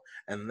girl,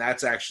 and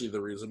that's actually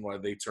the reason why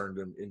they turned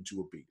him into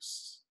a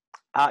beast.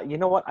 You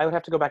know what? I would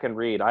have to go back and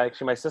read.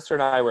 My sister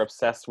and I were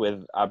obsessed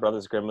with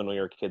Brothers Grimm when we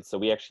were kids, so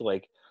we actually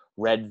like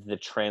read the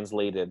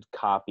translated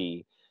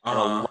copy.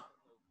 And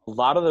a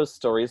lot of those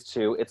stories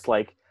too, it's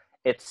like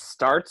it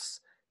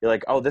starts, you're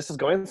like, oh, this is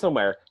going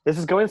somewhere,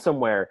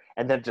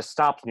 and then it just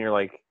stops, and you're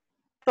like,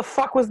 the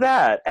fuck was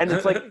that? And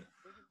it's like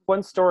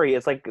one story,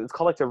 it's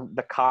called like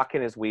the cock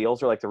in his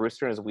wheels, or like the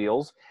rooster in his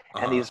wheels,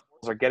 and these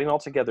are getting all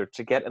together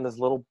to get in this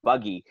little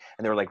buggy,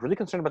 and they were like really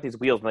concerned about these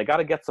wheels, and they got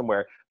to get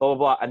somewhere, blah blah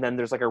blah, and then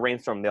there's like a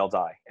rainstorm, and they all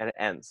die, and it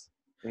ends,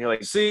 and you're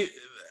like, see,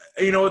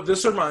 you know what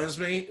this reminds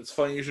me? It's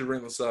funny you should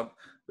bring this up.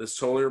 This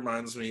totally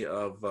reminds me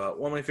of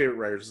one of my favorite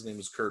writers. His name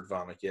is Kurt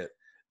Vonnegut.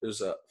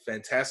 There's a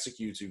fantastic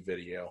YouTube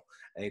video,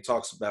 and he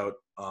talks about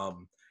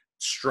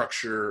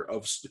structure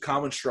of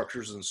common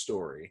structures in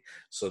story.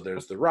 So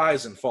there's the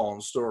rise and fall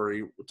in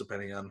story,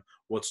 depending on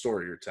what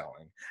story you're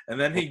telling. And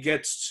then he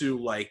gets to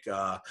like,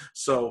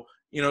 so,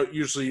 you know,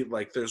 usually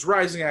like there's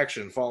rising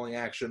action, falling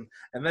action.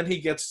 And then he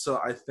gets to,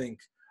 I think,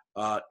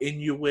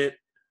 Inuit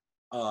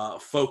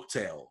folk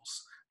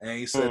tales. And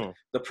he said,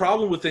 the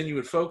problem with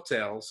Inuit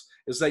folktales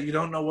is that you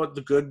don't know what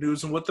the good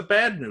news and what the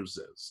bad news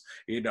is.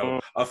 You know,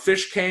 a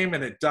fish came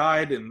and it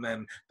died, and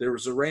then there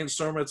was a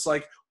rainstorm. It's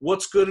like,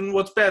 what's good and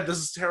what's bad? This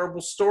is terrible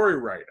story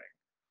writing.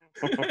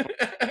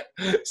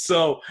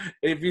 So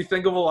if you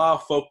think of a lot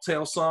of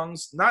folktale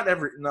songs, not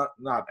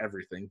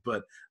everything,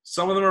 but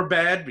some of them are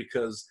bad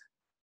because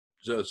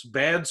just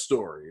bad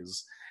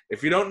stories.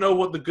 If you don't know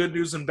what the good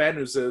news and bad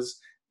news is,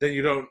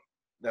 then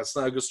that's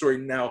not a good story.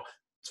 Now,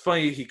 it's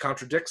funny he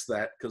contradicts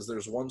that because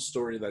there's one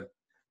story that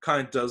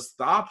kind of does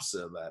the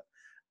opposite of that.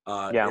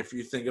 If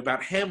you think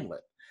about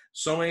Hamlet,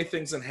 so many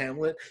things in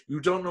Hamlet, you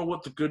don't know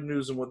what the good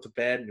news and what the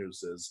bad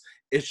news is.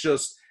 It's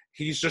just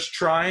he's just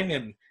trying,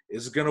 and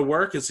is it going to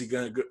work? Is he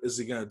going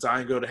to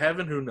die and go to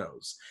heaven? Who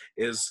knows?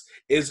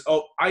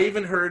 I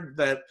even heard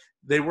that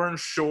they weren't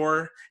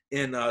sure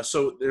in.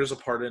 So there's a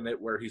part in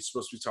it where he's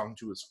supposed to be talking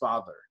to his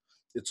father.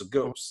 It's a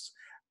ghost.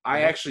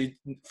 I actually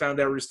found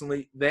out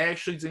recently they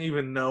actually didn't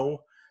even know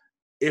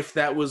if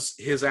that was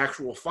his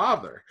actual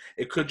father.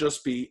 It could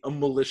just be a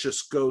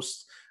malicious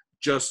ghost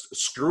just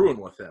screwing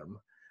with him.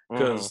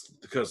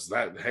 Because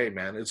that, hey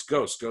man, it's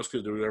ghosts. Ghosts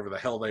could do whatever the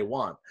hell they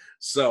want.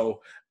 So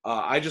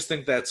I just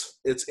think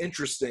it's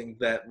interesting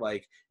that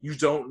like you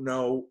don't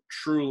know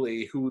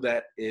truly who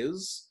that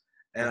is.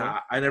 And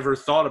I never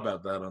thought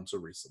about that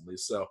until recently.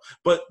 So,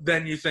 but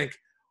then you think,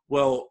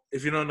 well,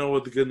 if you don't know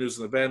what the good news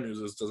and the bad news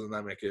is, doesn't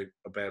that make it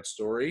a bad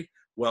story?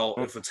 Well,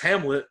 if it's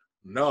Hamlet,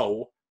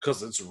 no,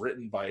 because it's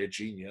written by a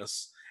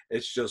genius.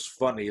 It's just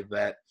funny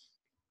that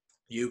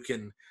you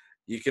can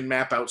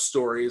map out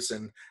stories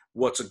and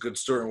what's a good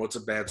story and what's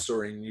a bad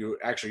story, and you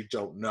actually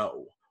don't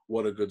know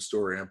what a good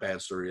story and a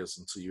bad story is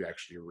until you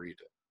actually read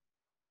it.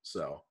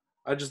 So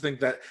I just think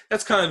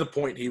that's kind of the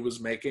point he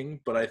was making,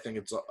 but I think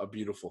it's a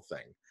beautiful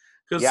thing.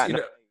 Because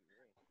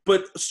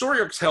but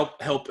story arcs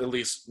help at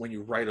least when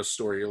you write a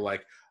story. You're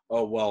like,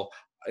 oh well,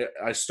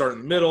 I start in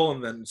the middle,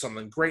 and then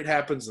something great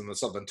happens, and then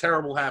something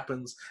terrible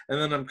happens,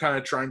 and then I'm kind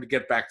of trying to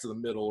get back to the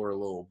middle or a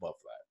little above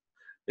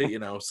that, you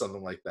know,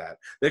 something like that.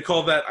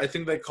 I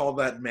think they call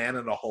that man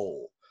in a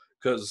hole,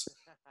 because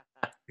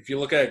if you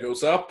look at it, it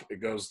goes up,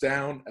 it goes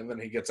down, and then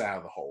he gets out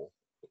of the hole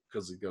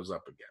because he goes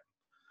up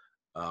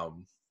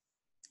again.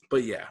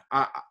 But yeah,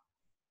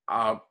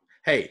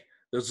 hey,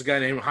 There's a guy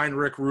named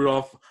Heinrich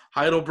Rudolf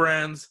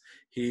Heidelbrand.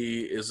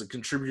 He is a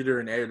contributor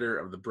and editor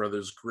of the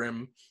Brothers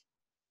Grimm.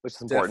 Which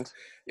is important.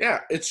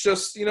 Yeah, it's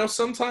just,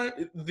 sometimes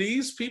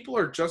these people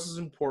are just as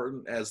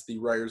important as the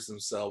writers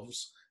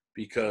themselves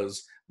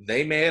because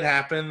they made it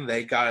happen.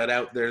 They got it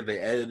out there. They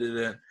edited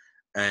it.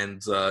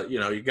 And,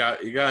 you got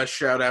to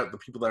shout out the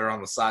people that are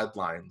on the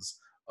sidelines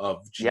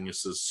of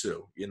geniuses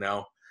too,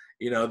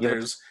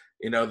 There's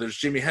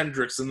Jimi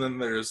Hendrix, and then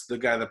there's the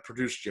guy that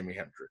produced Jimi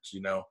Hendrix,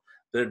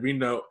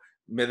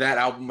 that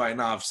album might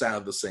not have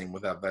sounded the same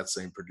without that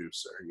same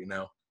producer,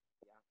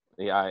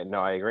 Yeah,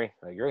 I agree.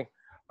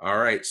 All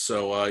right,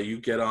 so you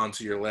get on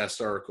to your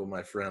last article,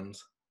 my friend.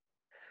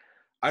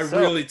 I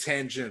really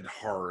tangent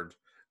hard.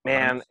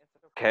 Man,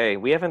 okay.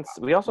 We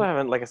also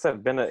haven't, like I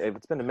said,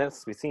 it's been a minute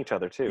since we've seen each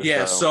other too.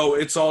 Yeah, so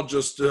it's all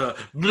just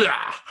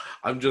blah.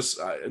 I'm just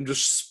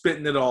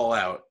spitting it all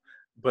out,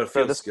 but it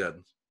feels good.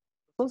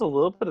 This one's a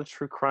little bit of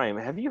true crime.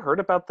 Have you heard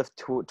about the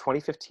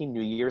 2015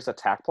 New Year's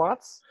attack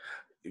plots?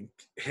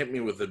 Hit me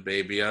with it,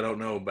 baby. I don't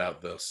know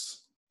about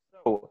this.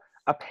 So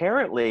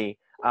apparently,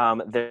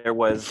 there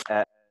was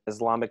an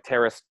Islamic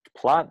terrorist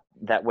plot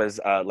that was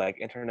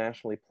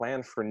internationally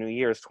planned for New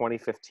Year's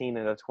 2015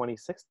 and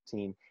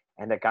 2016.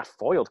 And it got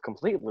foiled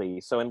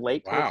completely. So in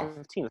late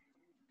 2015,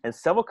 and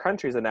several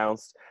countries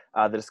announced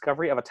the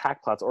discovery of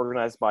attack plots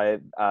organized by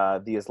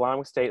the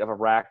Islamic State of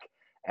Iraq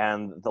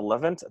and the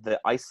Levant, the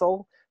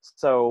ISIL,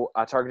 so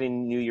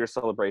targeting New Year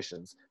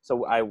celebrations.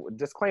 So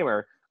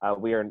disclaimer,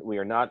 we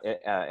are not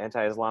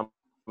anti-Islamic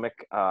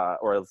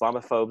or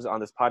Islamophobes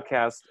on this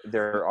podcast.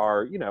 There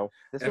are,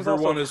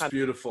 everyone is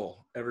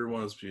beautiful.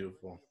 Everyone is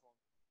beautiful.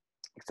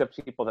 Except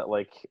people that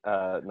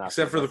not.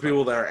 Except for the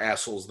people that are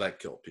assholes that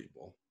kill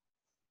people.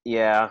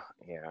 Yeah.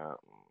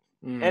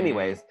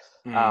 Anyways,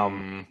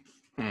 the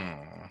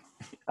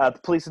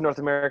police in North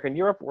America and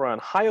Europe were on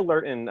high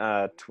alert in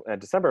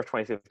December of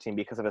 2015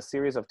 because of a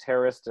series of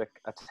terroristic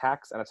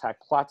attacks and attack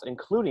plots,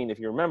 including, if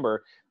you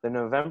remember, the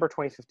November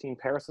 2015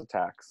 Paris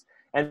attacks,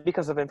 and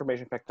because of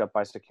information picked up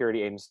by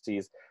security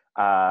agencies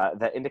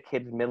that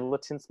indicated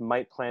militants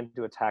might plan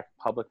to attack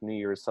public New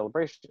Year's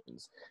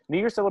celebrations. New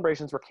Year's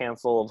celebrations were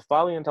canceled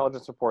following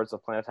intelligence reports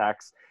of planned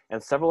attacks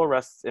and several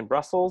arrests in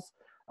Brussels.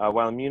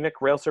 While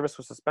Munich rail service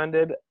was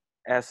suspended,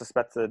 as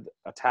suspected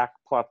attack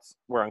plots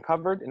were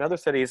uncovered. In other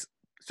cities,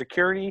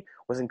 security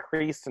was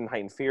increased and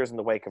heightened fears in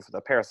the wake of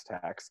the Paris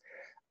attacks.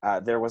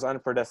 There was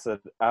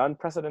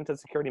unprecedented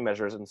security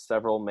measures in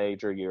several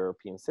major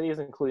European cities,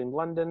 including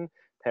London,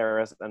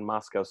 Paris, and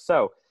Moscow.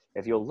 So,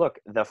 if you'll look,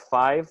 the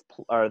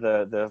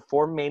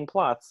four main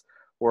plots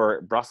were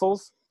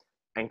Brussels,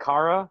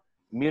 Ankara,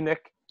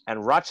 Munich,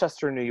 and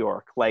Rochester, New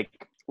York.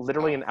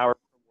 Literally an hour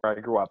where I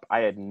grew up. I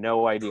had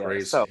no idea.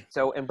 Crazy.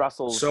 So in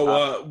Brussels.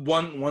 So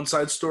one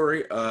side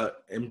story,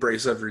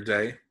 embrace every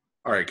day.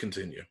 All right,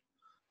 continue.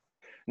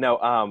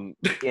 No,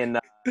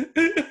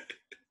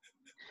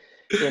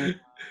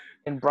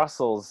 in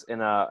Brussels,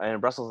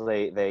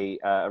 they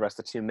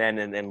arrested two men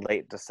in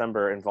late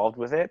December involved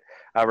with it,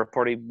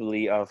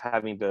 reportedly of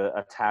having to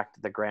attack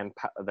the Grand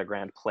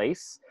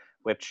Place,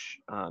 which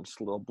just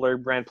a little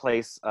blurb. Grand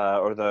Place,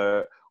 or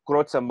the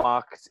Grote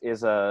Markt,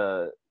 is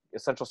a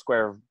central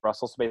square of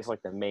Brussels, so basically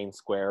the main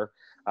square.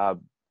 If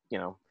we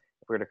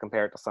were to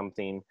compare it to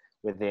something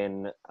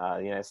within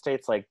the United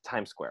States, like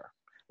Times Square,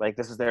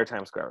 this is their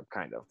Times Square,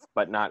 kind of,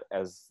 but not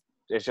as,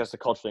 it's just a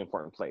culturally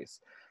important place.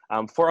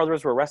 4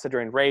 others were arrested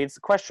during raids,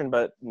 questioned,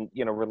 but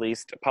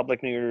released.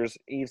 Public New Year's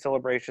Eve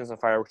celebrations and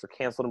fireworks were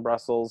canceled in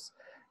Brussels.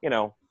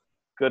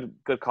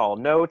 Good call.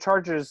 No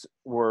charges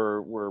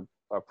were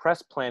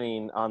pressed for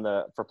planning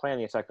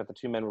the attack, but the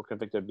 2 men were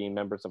convicted of being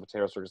members of a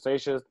terrorist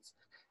organization,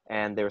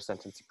 and they were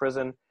sentenced to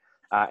prison.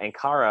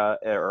 Ankara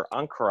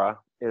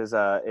is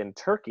in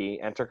Turkey,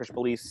 and Turkish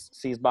police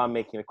seized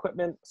bomb-making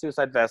equipment,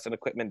 suicide vests, and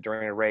equipment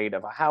during a raid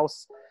of a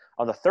house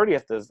on the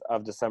 30th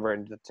of December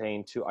and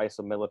detained 2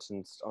 ISIL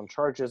militants on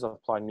charges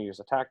of plotting New Year's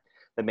attack.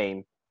 The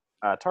main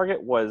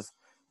target was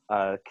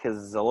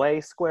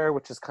Kizilay Square,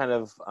 which is kind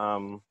of,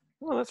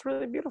 that's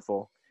really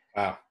beautiful.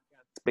 Wow.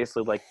 It's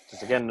basically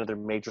just again, another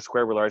major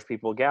square where large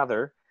people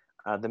gather.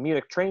 The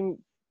Munich train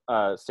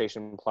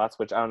station plots,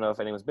 which I don't know if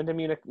anyone's been to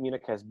Munich.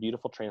 Munich has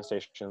beautiful train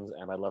stations,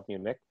 and I love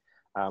Munich.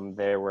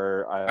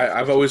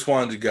 I've always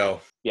wanted to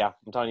go. Yeah,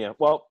 I'm telling you.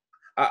 Well,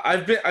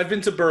 I've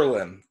been to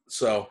Berlin,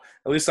 so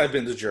at least I've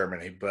been to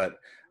Germany, but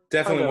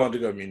definitely wanted to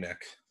go to Munich.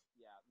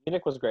 Yeah,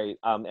 Munich was great.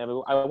 And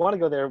I want to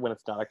go there when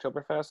it's not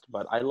Oktoberfest,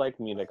 but I like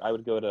Munich. I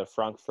would go to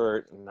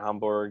Frankfurt and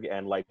Hamburg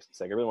and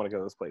Leipzig. I really want to go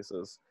to those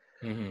places.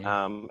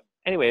 Mm-hmm.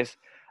 Anyways,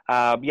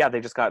 they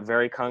just got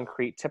very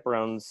concrete tip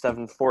around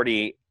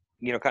 7:40.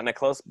 Cutting it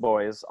close,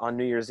 boys, on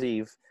New Year's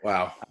Eve.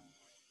 Wow.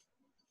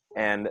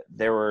 And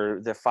there were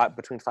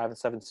between 5 and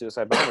 7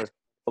 suicide bombers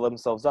pull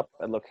themselves up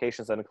at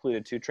locations that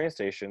included 2 train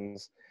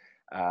stations.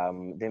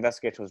 The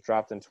investigation was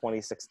dropped in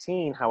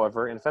 2016,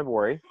 however, in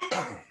February,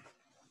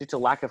 due to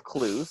lack of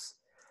clues.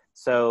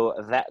 So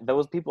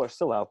those people are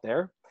still out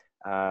there.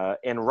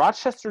 In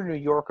Rochester, New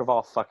York, of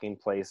all fucking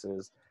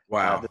places.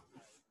 Wow.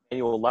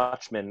 Emmanuel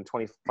Lutchman,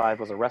 25,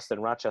 was arrested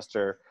in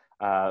Rochester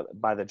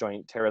by the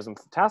Joint Terrorism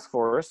Task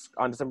Force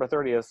on December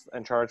 30th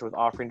and charged with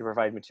offering to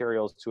provide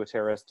materials to a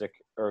terrorist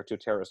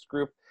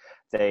group.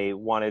 They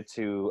wanted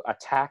to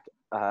attack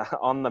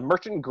on the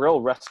Merchant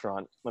Grill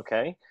restaurant,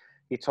 okay?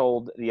 He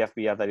told the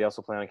FBI that he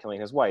also planned on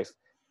killing his wife.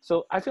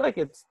 So I feel like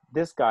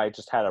this guy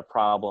just had a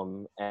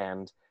problem,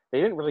 and they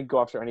didn't really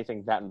go after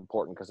anything that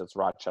important because it's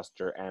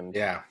Rochester. And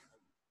yeah,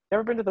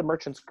 never been to the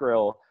Merchant's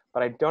Grill,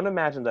 but I don't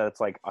imagine that it's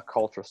like a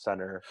culture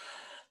center.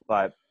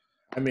 But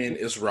I mean,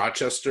 is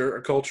Rochester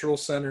a cultural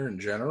center in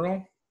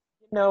general?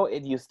 No,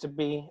 it used to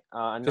be.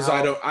 Because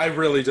I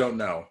really don't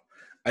know.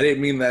 I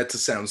didn't mean that to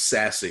sound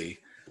sassy,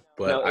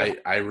 but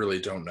I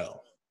really don't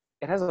know.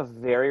 It has a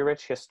very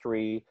rich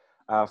history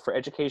for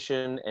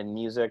education and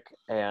music,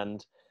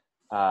 and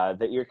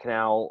the Erie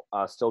Canal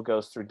still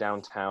goes through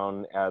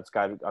downtown. It's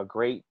got a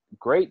great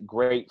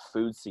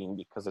food scene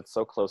because it's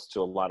so close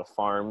to a lot of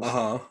farms.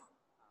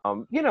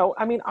 You know,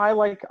 I mean, I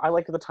like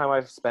the time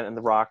I've spent in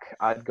the Rock.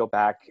 I'd go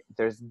back.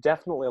 There's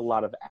definitely a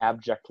lot of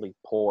abjectly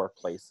poor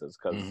places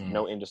because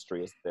no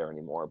industry is there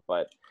anymore.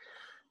 But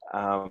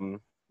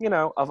you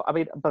know,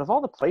 but of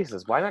all the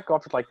places, why not go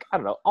up to, like, I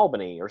don't know,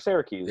 Albany or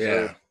Syracuse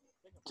or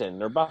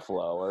Washington or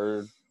Buffalo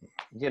or,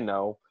 you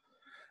know,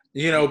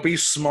 be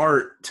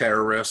smart,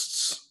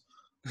 terrorists.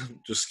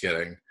 Just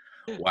kidding.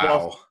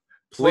 Wow.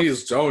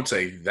 Please don't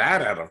take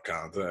that out of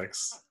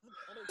context.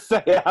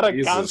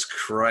 Jesus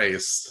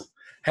Christ.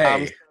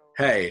 Hey,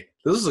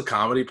 this is a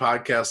comedy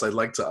podcast. I'd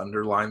like to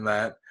underline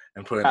that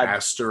and put an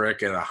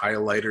asterisk and a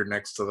highlighter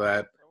next to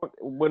that.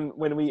 When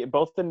we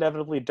both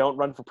inevitably don't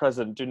run for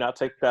president, do not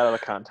take that out of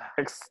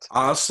context.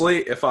 Honestly,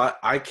 if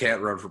I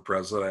can't run for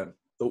president,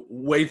 the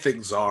way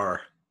things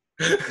are,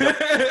 if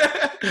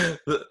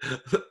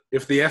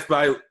the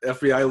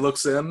FBI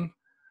looks in,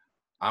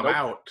 I'm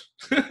out.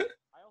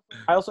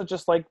 I also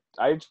just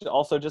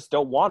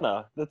don't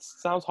wanna. That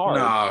sounds hard.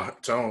 No,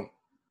 don't.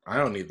 I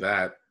don't need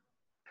that.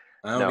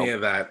 I don't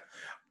need that.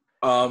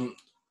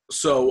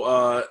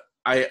 So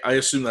I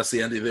assume that's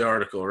the end of the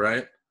article,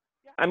 right?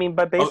 I mean,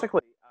 but basically,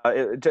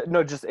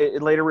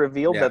 it later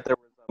revealed that there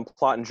was a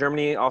plot in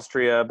Germany,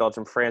 Austria,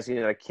 Belgium, France,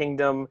 United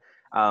Kingdom.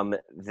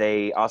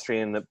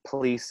 Austrian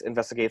police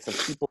investigate some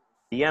people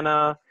in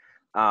Vienna.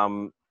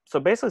 So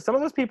basically, some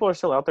of those people are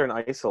still out there in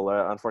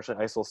ISIL.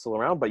 Unfortunately, ISIL is still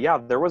around. But yeah,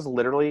 there was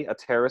literally a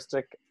terrorist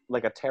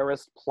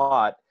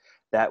plot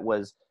that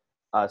was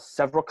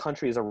several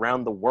countries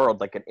around the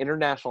world, like an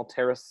international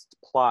terrorist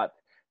plot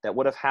that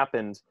would have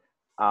happened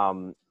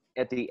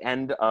at the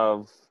end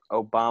of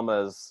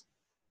Obama's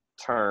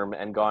term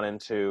and gone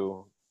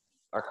into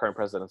our current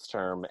president's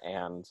term,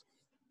 and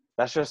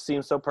that just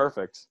seems so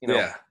perfect, you know.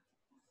 Yeah.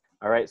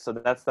 All right, so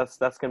that's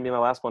gonna be my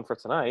last one for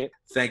tonight.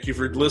 Thank you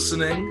for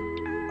listening.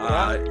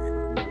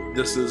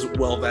 This is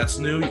Well That's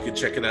New. You can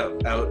check it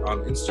out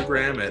on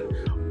Instagram at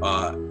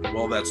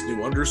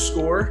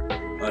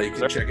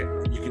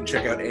 @WellThat'sNew_. You can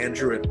check out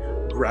Andrew at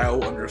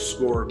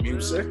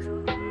Grow_music.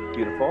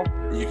 Beautiful.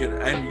 You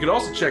can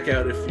also check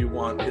out, if you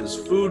want, his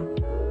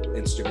food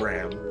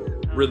Instagram,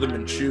 Rhythm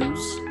and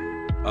Choose.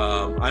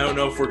 I don't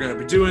know if we're gonna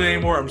be doing it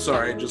anymore. I'm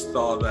sorry, I just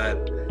thought that.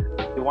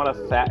 If you want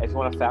to fap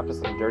to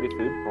some dirty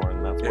food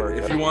porn, that's where.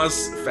 If you want to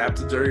fap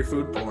to dirty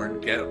food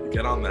porn,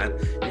 get on that.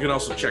 You can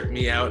also check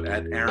me out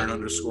at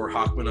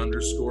Aaron_Hockman_ on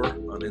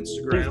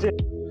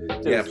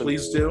Instagram.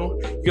 Please do.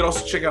 You can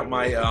also check out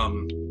my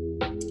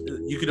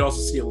you could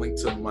also see a link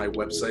to my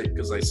website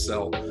because I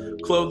sell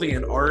clothing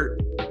and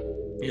art,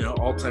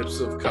 all types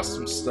of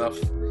custom stuff.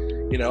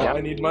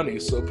 I need money,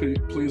 so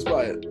please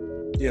buy it.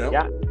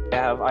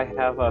 Yeah, I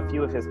have a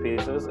few of his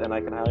pieces, and I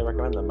can highly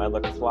recommend them. I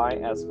look fly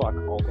as fuck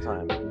all the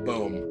time.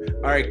 Boom.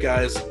 All right,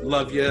 guys.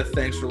 Love you.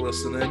 Thanks for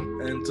listening.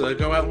 And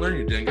go out and learn,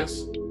 you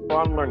dingus. Go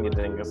out and learn, you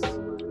dingus.